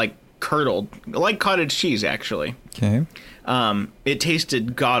congeals like curdled, like cottage cheese, actually. Okay. It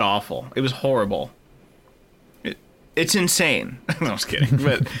tasted god awful. It was horrible. It's insane. No, I was kidding,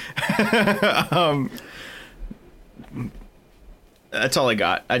 but that's all I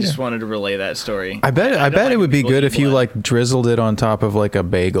got. I just wanted to relay that story. I bet it would be good if you like drizzled it on top of like a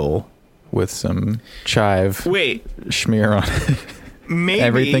bagel with some chive. Wait, schmear on it. Maybe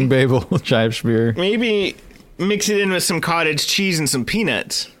everything bagel chive schmear. Maybe mix it in with some cottage cheese and some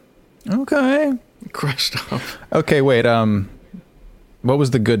peanuts. Okay. Crushed up. Okay, wait. What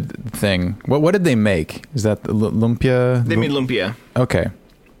was the good thing? What did they make? Is that the lumpia? They made lumpia. Okay.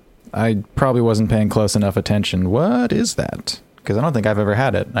 I probably wasn't paying close enough attention. What is that? Because I don't think I've ever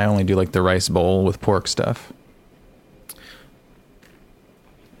had it. I only do like the rice bowl with pork stuff.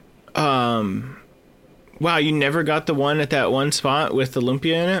 Wow, you never got the one at that one spot with the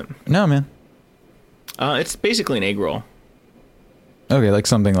lumpia in it? No, man. It's basically an egg roll. Okay, like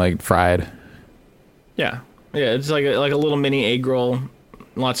something like fried. Yeah, it's like a little mini egg roll.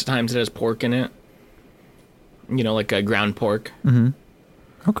 Lots of times it has pork in it. You know, like a ground pork. Mm-hmm.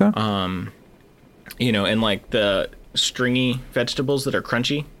 Okay. You know, and like the stringy vegetables that are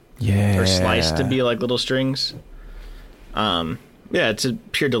crunchy. Yeah. Or sliced to be like little strings. Yeah, it's a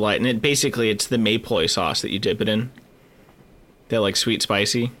pure delight. And it's the maypoi sauce that you dip it in. That like sweet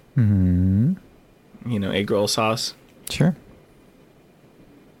spicy. Mm-hmm. You know, egg roll sauce. Sure.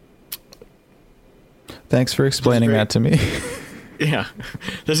 Thanks for explaining that to me. Yeah.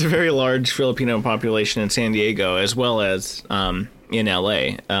 There's a very large Filipino population in San Diego as well as in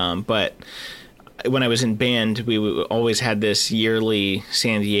LA. But when I was in band, we always had this yearly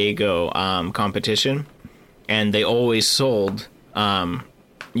San Diego competition. And they always sold...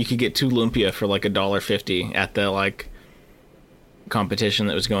 you could get 2 lumpia for like $1.50 at the like competition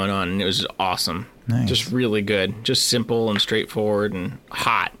that was going on, and it was awesome. Nice. Just really good, just simple and straightforward and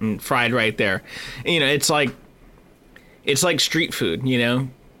hot and fried right there. And, you know, it's like street food, you know,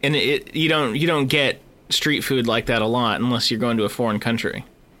 and you don't get street food like that a lot unless you're going to a foreign country.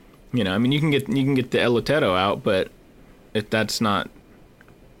 You know, I mean, you can get the elotero out, but that's not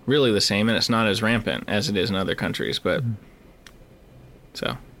really the same, and it's not as rampant as it is in other countries. But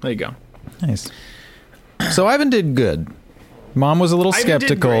so there you go. Nice. So Ivan did good. Mom was a little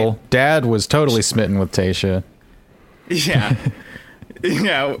skeptical. Dad was totally smitten with Tayshia. Yeah.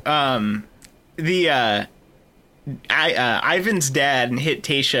 Yeah. Ivan's dad hit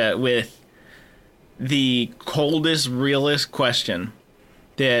Tayshia with the coldest, realest question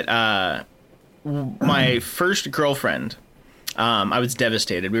that my first girlfriend, I was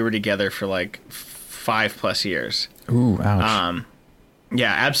devastated. We were together for like 5+ years. Ooh, ouch.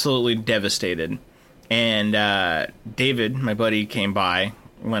 Yeah, absolutely devastated. And David, my buddy, came by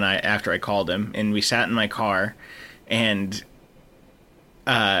after I called him, and we sat in my car, and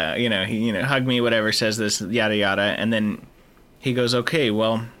he hugged me, whatever, says this, yada yada, and then he goes, "Okay,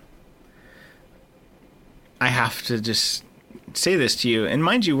 well, I have to just say this to you." And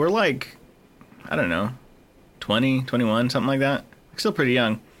mind you, we're like, I don't know, 20, 21, something like that. Still pretty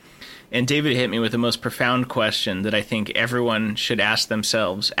young. And David hit me with the most profound question that I think everyone should ask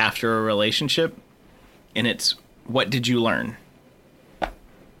themselves after a relationship. And it's, what did you learn?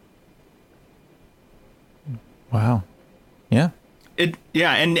 Wow. Yeah.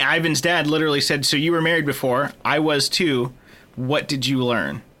 And Ivan's dad literally said, "So you were married before. I was too. What did you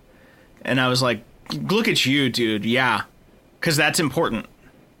learn?" And I was like, "Look at you, dude. Yeah. Because that's important.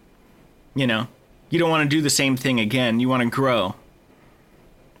 You know, you don't want to do the same thing again. You want to grow."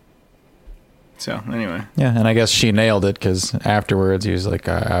 So anyway. Yeah, and I guess she nailed it, because afterwards he was like,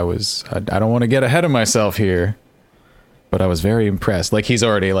 I don't want to get ahead of myself here, but I was very impressed. Like, he's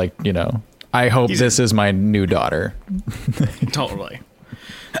already like, you know, I hope this is my new daughter. Totally.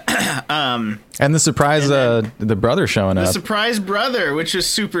 And the surprise, the brother showing The up. surprise brother, which was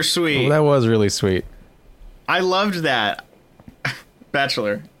super sweet. Well, that was really sweet. I loved that.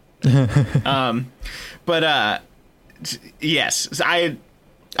 Bachelor. But yes,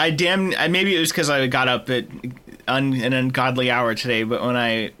 maybe it was because I got up at an ungodly hour today, but when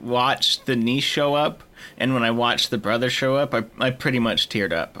I watched the niece show up and when I watched the brother show up, I pretty much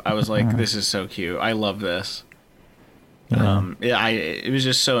teared up. I was like, this is so cute. I love this. It was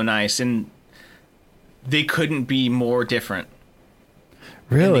just so nice, and they couldn't be more different.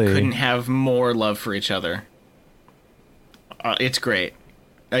 Really? And they couldn't have more love for each other. It's great.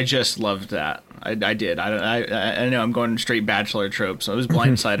 I just loved that. I did. I know I'm going straight Bachelor tropes. I was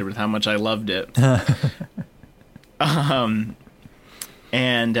blindsided with how much I loved it.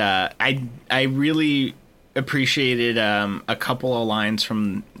 And I really appreciated a couple of lines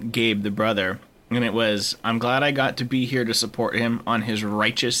from Gabe, the brother. And it was, I'm glad I got to be here to support him on his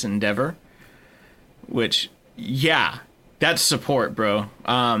righteous endeavor. Which, yeah, that's support, bro.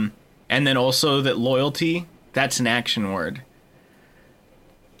 And then also that loyalty, that's an action word.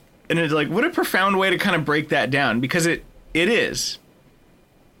 And it's like, what a profound way to kind of break that down, because it is.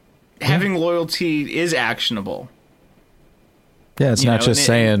 Having loyalty is actionable. Yeah, it's not just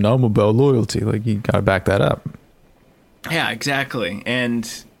saying, I'm about loyalty. Like, you got to back that up. Yeah, exactly.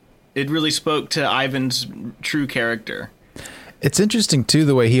 And it really spoke to Ivan's true character. It's interesting too,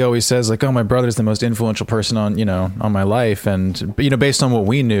 the way he always says, like, oh, my brother's the most influential person on my life. And, based on what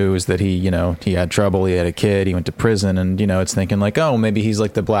we knew is that he had trouble, he had a kid, he went to prison, and, it's thinking like, oh, maybe he's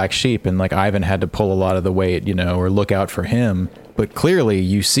like the black sheep, and like Ivan had to pull a lot of the weight, or look out for him. But clearly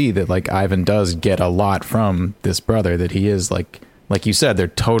you see that like Ivan does get a lot from this brother, that he is like you said, they're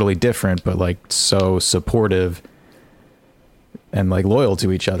totally different, but like so supportive and like loyal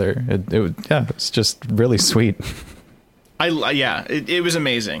to each other. It's just really sweet. It was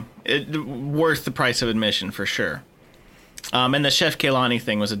amazing. Worth the price of admission for sure. And the Chef Kehlani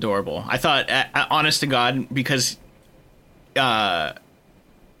thing was adorable. I thought, honest to God, because I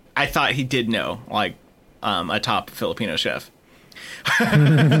thought he did know, like, a top Filipino chef.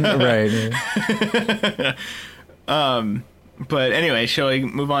 Right. But anyway, shall we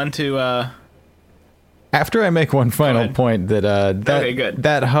move on to... After I make one final point that okay, good.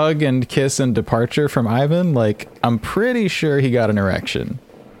 That hug and kiss and departure from Ivan, like, I'm pretty sure he got an erection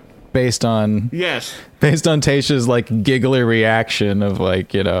based on Tasha's like giggly reaction of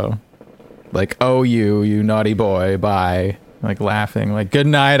like, like, oh, you naughty boy, bye, like laughing, like, good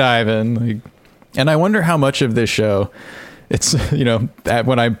night, Ivan. Like, and I wonder how much of this show it's,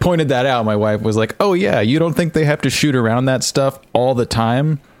 when I pointed that out, my wife was like, oh yeah, you don't think they have to shoot around that stuff all the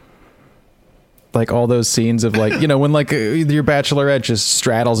time? Like all those scenes of like, when like your bachelorette just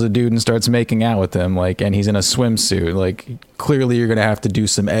straddles a dude and starts making out with him, like, and he's in a swimsuit, like clearly you're going to have to do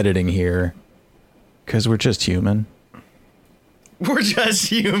some editing here because we're just human. We're just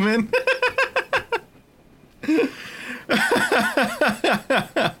human.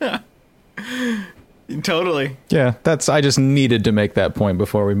 Totally. Yeah, I just needed to make that point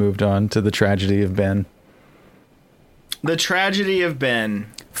before we moved on to the tragedy of Ben. The tragedy of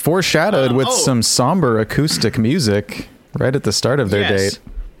Ben. Foreshadowed with some somber acoustic music right at the start of their date.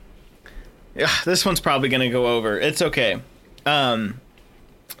 Yeah, this one's probably going to go over. It's okay. I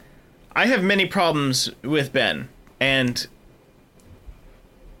have many problems with Ben, and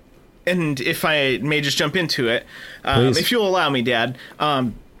if I may just jump into it, if you'll allow me, Dad.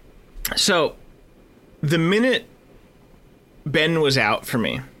 So the minute Ben was out for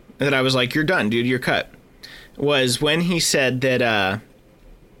me, that I was like, you're done, dude, you're cut, was when he said that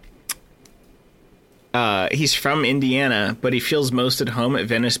he's from Indiana, but he feels most at home at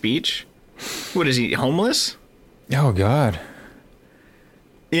Venice Beach. What is he, homeless? Oh, God.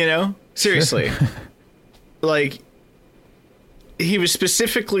 Seriously. Like, he was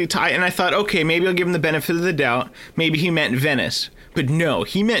specifically tied, and I thought, okay, maybe I'll give him the benefit of the doubt. Maybe he meant Venice. But no,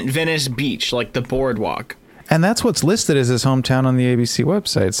 he meant Venice Beach, like the boardwalk. And that's what's listed as his hometown on the ABC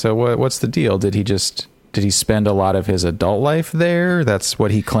website. So what's the deal? Did he spend a lot of his adult life there? That's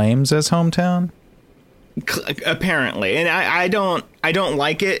what he claims as hometown? Apparently. And I don't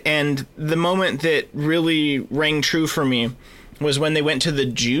like it. And the moment that really rang true for me was when they went to the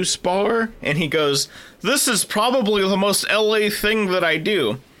juice bar and he goes, this is probably the most LA thing that I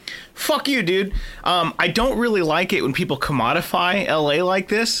do. Fuck you, dude. I don't really like it when people commodify LA like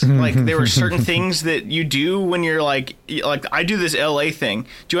this. Like, there are certain things that you do when you're like, I do this LA thing.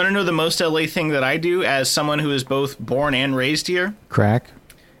 Do you want to know the most LA thing that I do as someone who is both born and raised here? Crack.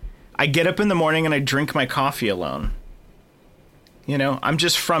 I get up in the morning and I drink my coffee alone. I'm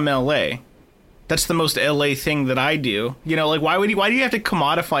just from LA. That's the most LA thing that I do. You know, like why do you have to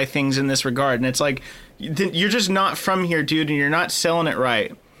commodify things in this regard? And it's like, you're just not from here, dude, and you're not selling it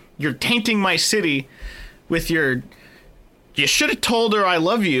right. You're tainting my city with your, you should have told her I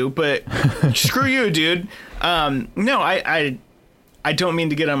love you, but screw you, dude. No, I don't mean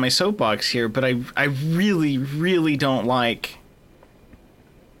to get on my soapbox here, but I really, really don't like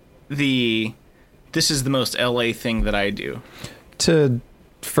this is the most LA thing that I do. To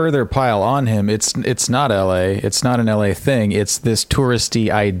further pile on him, it's not LA. It's not an LA thing. It's this touristy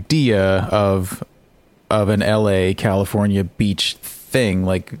idea of an LA California beach thing.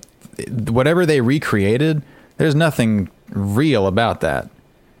 Like whatever they recreated, there's nothing real about that.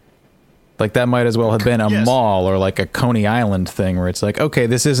 Like that might as well have been a mall or like a Coney Island thing where it's like, okay,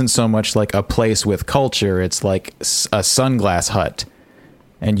 this isn't so much like a place with culture. It's like a sunglass hut.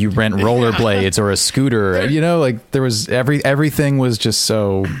 And you rent rollerblades or a scooter, you know, like there was everything was just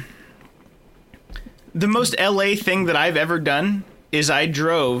so. The most LA thing that I've ever done is I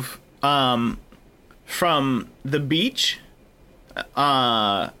drove from the beach.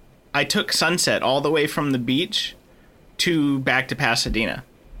 I took Sunset all the way from the beach back to Pasadena.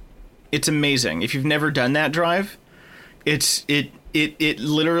 It's amazing. If you've never done that drive, it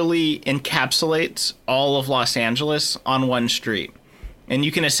literally encapsulates all of Los Angeles on one street. And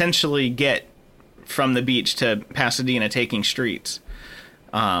you can essentially get from the beach to Pasadena taking streets.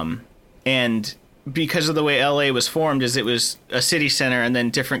 And because of the way LA was formed, is it was a city center and then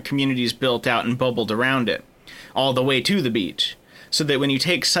different communities built out and bubbled around it all the way to the beach. So that when you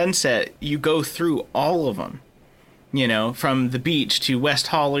take Sunset, you go through all of them, you know, from the beach to West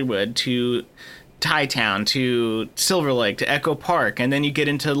Hollywood to Thai Town to Silver Lake to Echo Park. And then you get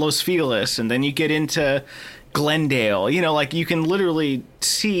into Los Feliz and then you get into Glendale, you know, like you can literally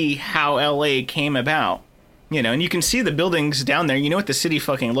see how LA came about, you know, and you can see the buildings down there. You know what the city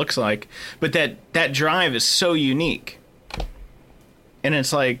fucking looks like, but that drive is so unique. And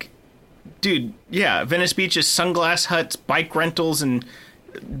it's like, dude, yeah, Venice Beach is sunglass huts, bike rentals, and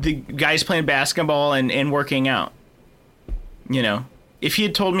the guys playing basketball and working out. You know, if he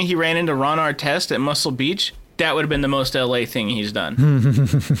had told me he ran into Ron Artest at Muscle Beach, that would have been the most LA thing he's done.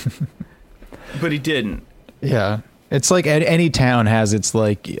 But he didn't. Yeah. It's like any town has its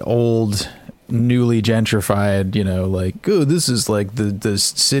like old, newly gentrified, you know, like, oh, this is like the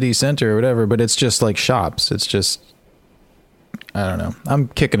city center or whatever, but it's just like shops. It's just, I don't know. I'm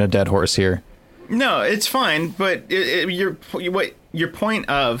kicking a dead horse here. No, it's fine. But your point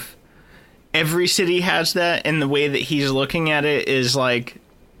of every city has that, and the way that he's looking at it is like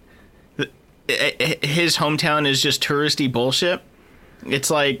his hometown is just touristy bullshit.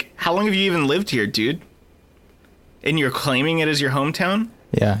 It's like, how long have you even lived here, dude? And you're claiming it as your hometown?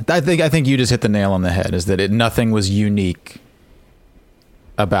 Yeah, I think you just hit the nail on the head. Is that nothing was unique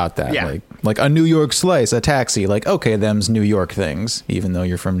about that? Yeah. Like a New York slice, a taxi. Like, okay, them's New York things, even though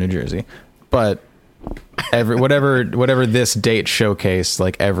you're from New Jersey. But whatever this date showcase,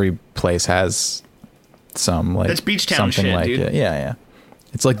 like every place has some like that's beach town something shit, like dude. it. Yeah.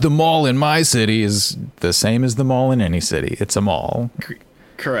 It's like the mall in my city is the same as the mall in any city. It's a mall.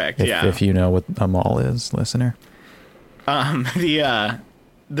 Correct. If you know what a mall is, listener. The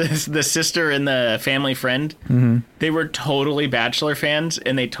sister and the family friend, they were totally Bachelor fans,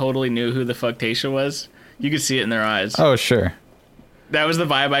 and they totally knew who the fuck Tayshia was. You could see it in their eyes. Oh, sure. That was the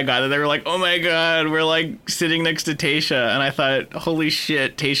vibe I got. They were like, oh my God, we're like sitting next to Tayshia. And I thought, holy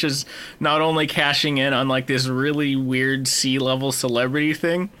shit, Tayshia's not only cashing in on like this really weird C-level celebrity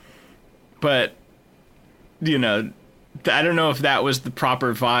thing, but, you know, I don't know if that was the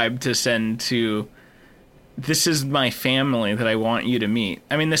proper vibe to send to, this is my family that I want you to meet.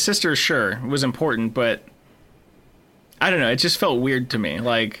 I mean, the sister, sure, was important, but I don't know. It just felt weird to me.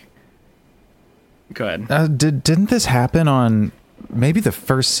 Like, go ahead. Didn't this happen on maybe the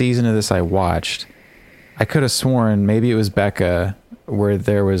first season of this I watched? I could have sworn maybe it was Becca, where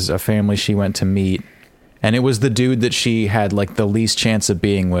there was a family she went to meet, and it was the dude that she had like the least chance of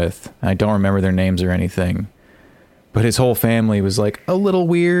being with. I don't remember their names or anything, but his whole family was like a little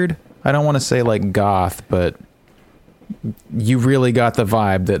weird. I don't want to say like goth, but you really got the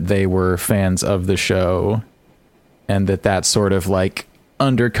vibe that they were fans of the show, and that sort of like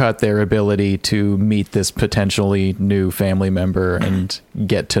undercut their ability to meet this potentially new family member and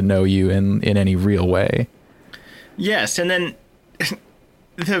get to know you in any real way. Yes, and then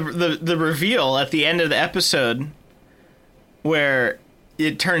the reveal at the end of the episode where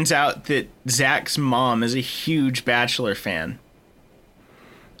it turns out that Zach's mom is a huge Bachelor fan.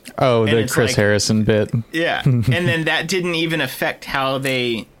 Oh, the Chris Harrison bit. Yeah. And then that didn't even affect how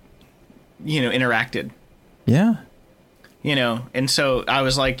they, interacted. Yeah. you know. And so I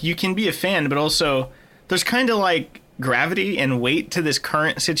was like, you can be a fan, but also there's kind of like gravity and weight to this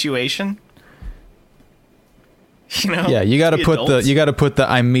current situation. You know? Yeah, you got to put the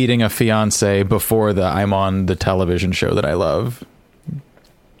I'm meeting a fiance before the I'm on the television show that I love.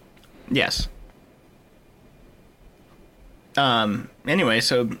 Yes. Anyway,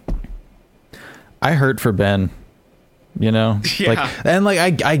 so I hurt for Ben, you know? Yeah.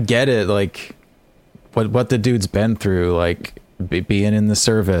 I get it, like what the dude's been through, like being in the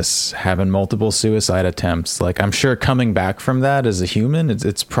service, having multiple suicide attempts. Like, I'm sure coming back from that as a human,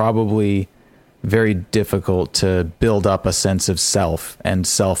 it's probably very difficult to build up a sense of self and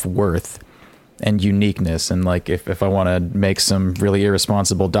self-worth and uniqueness. And like, if I want to make some really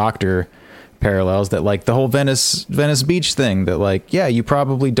irresponsible doctor parallels, that like the whole Venice Beach thing, that like, yeah, you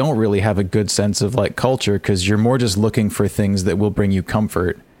probably don't really have a good sense of like culture because you're more just looking for things that will bring you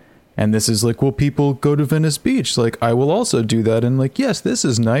comfort. And this is like, well, people go to Venice Beach, like I will also do that. And like, yes, this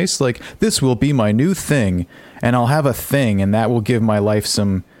is nice, like this will be my new thing, and I'll have a thing, and that will give my life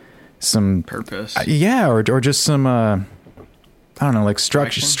some purpose. Or just some I don't know, like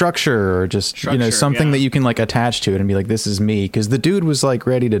structure, or just, you know, something that you can like attach to it and be like, this is me. Because the dude was like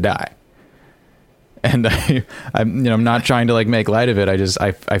ready to die. And I'm not trying to like make light of it.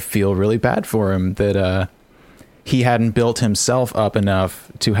 I feel really bad for him that he hadn't built himself up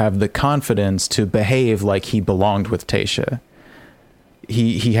enough to have the confidence to behave like he belonged with Tayshia.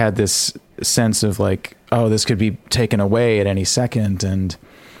 He had this sense of like, oh, this could be taken away at any second, and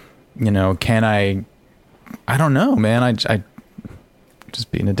you know, I don't know, man. I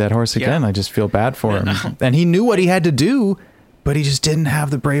just beating a dead horse again. Yeah. I just feel bad for him. And he knew what he had to do, but he just didn't have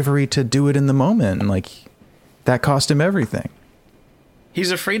the bravery to do it in the moment. And like, that cost him everything.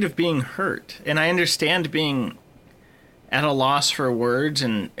 He's afraid of being hurt. And I understand being at a loss for words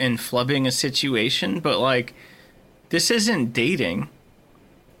and flubbing a situation, but like, this isn't dating.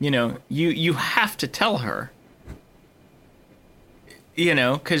 You know, you have to tell her. You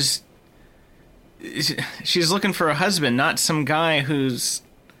know, because she's looking for a husband, not some guy who's,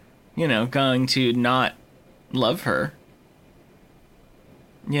 you know, going to not love her.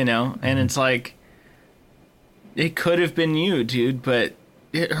 You know, and it's like, it could have been you, dude, but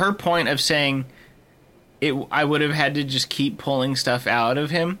her point of saying, I would have had to just keep pulling stuff out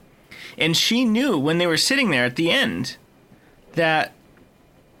of him. And she knew when they were sitting there at the end that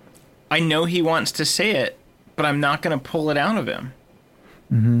I know he wants to say it, but I'm not going to pull it out of him.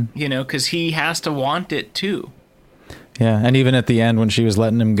 Mm-hmm. You know, because he has to want it too. Yeah, and even at the end when she was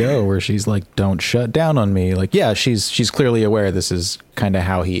letting him go, where she's like, "Don't shut down on me." Like, yeah, she's clearly aware this is kind of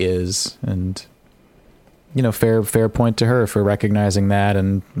how he is, and you know, fair point to her for recognizing that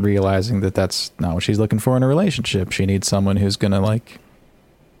and realizing that that's not what she's looking for in a relationship. She needs someone who's gonna like,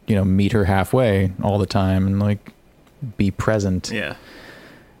 you know, meet her halfway all the time and like be present. Yeah.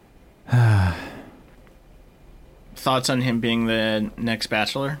 Thoughts on him being the next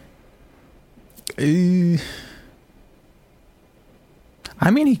Bachelor? I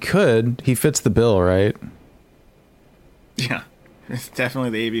mean, he could. He fits the bill, right? Yeah, it's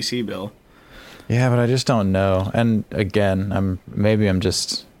definitely the ABC bill. Yeah, but I just don't know. And again, I'm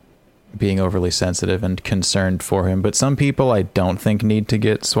just being overly sensitive and concerned for him. But some people I don't think need to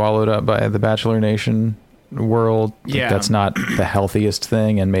get swallowed up by the Bachelor Nation world. Yeah, that's not the healthiest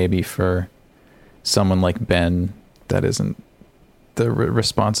thing. And maybe for someone like Ben, that isn't the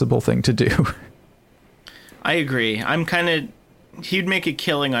responsible thing to do. I agree. He'd make a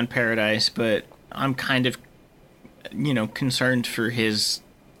killing on Paradise, but I'm kind of, you know, concerned for his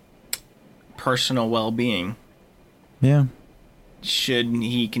personal well-being. Yeah. Should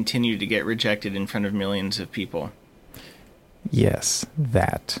he continue to get rejected in front of millions of people? Yes,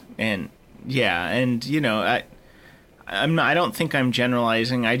 that. And yeah, and you know, I don't think I'm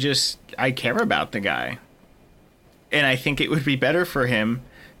generalizing. I care about the guy. And I think it would be better for him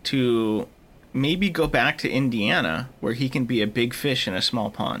to maybe go back to Indiana, where he can be a big fish in a small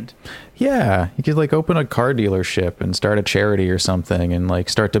pond. Yeah, he could like open a car dealership and start a charity or something, and like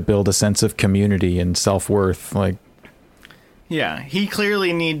start to build a sense of community and self-worth. Like, yeah, he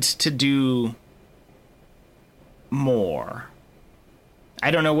clearly needs to do more. I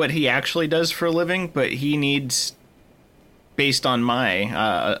don't know what he actually does for a living, but he needs, based on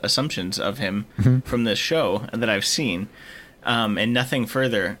my assumptions of him from this show that I've seen, and nothing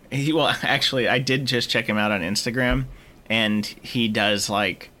further. Actually, I did just check him out on Instagram, and he does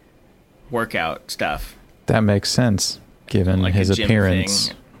like workout stuff. That makes sense, given like his appearance.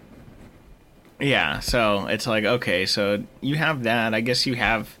 Thing. Yeah, so it's like, okay, so you have that. I guess you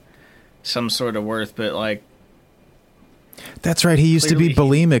have some sort of worth, but like, That's right. He used to be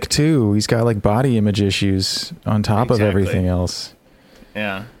Clearly bulimic too. He's got like body image issues on top of Exactly. everything else.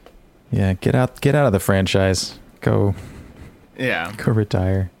 Yeah. Yeah, get out of the franchise. Go Yeah.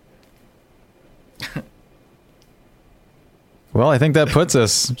 retire. Well, I think that puts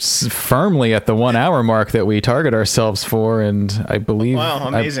us firmly at the 1 hour mark that we target ourselves for, and I believe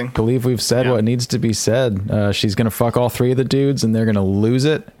Amazing. I believe we've said Yeah. what needs to be said. She's gonna fuck all three of the dudes, and they're gonna lose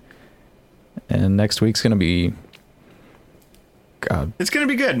it. And next week's gonna be, God, It's going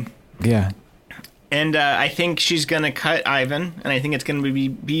to be good. yeah, And I think she's going to cut Ivan, and I think it's going to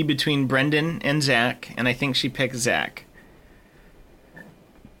be between Brendan and Zach, and I think she picks Zach.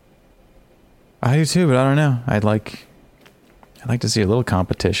 I do too, but I don't know. I'd like to see a little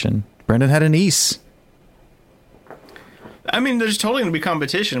competition. Brendan had an niece. I mean, there's totally going to be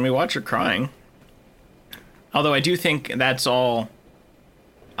competition. We watch her crying. Although I do think that's all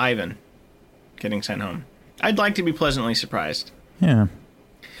Ivan getting sent home. I'd like to be pleasantly surprised. Yeah.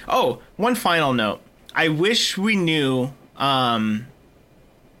 Oh, one final note. I wish we knew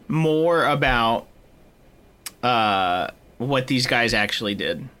more about what these guys actually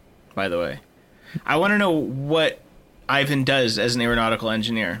did, by the way. I want to know what Ivan does as an aeronautical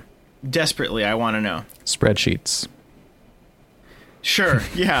engineer. Desperately, I want to know. Spreadsheets. Sure,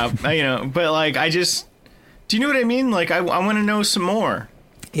 yeah, but like, do you know what I mean? Like, I want to know some more.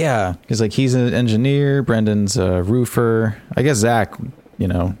 Yeah, because like he's an engineer. Brendan's a roofer. I guess Zach,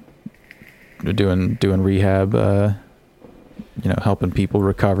 doing rehab. Helping people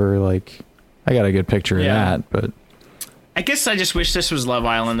recover. Like, I got a good picture of that, but I guess I just wish this was Love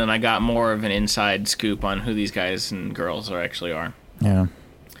Island and I got more of an inside scoop on who these guys and girls actually are. yeah.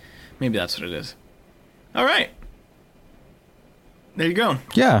 Maybe that's what it is. All right. There you go.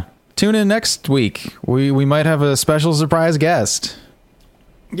 Yeah. Tune in next week. We might have a special surprise guest.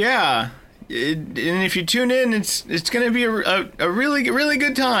 Yeah. And if you tune in, it's going to be a really, really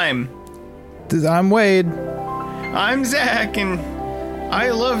good time. I'm Wade. I'm Zach, and I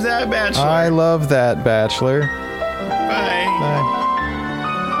love that Bachelor. I love that Bachelor. Bye. Bye.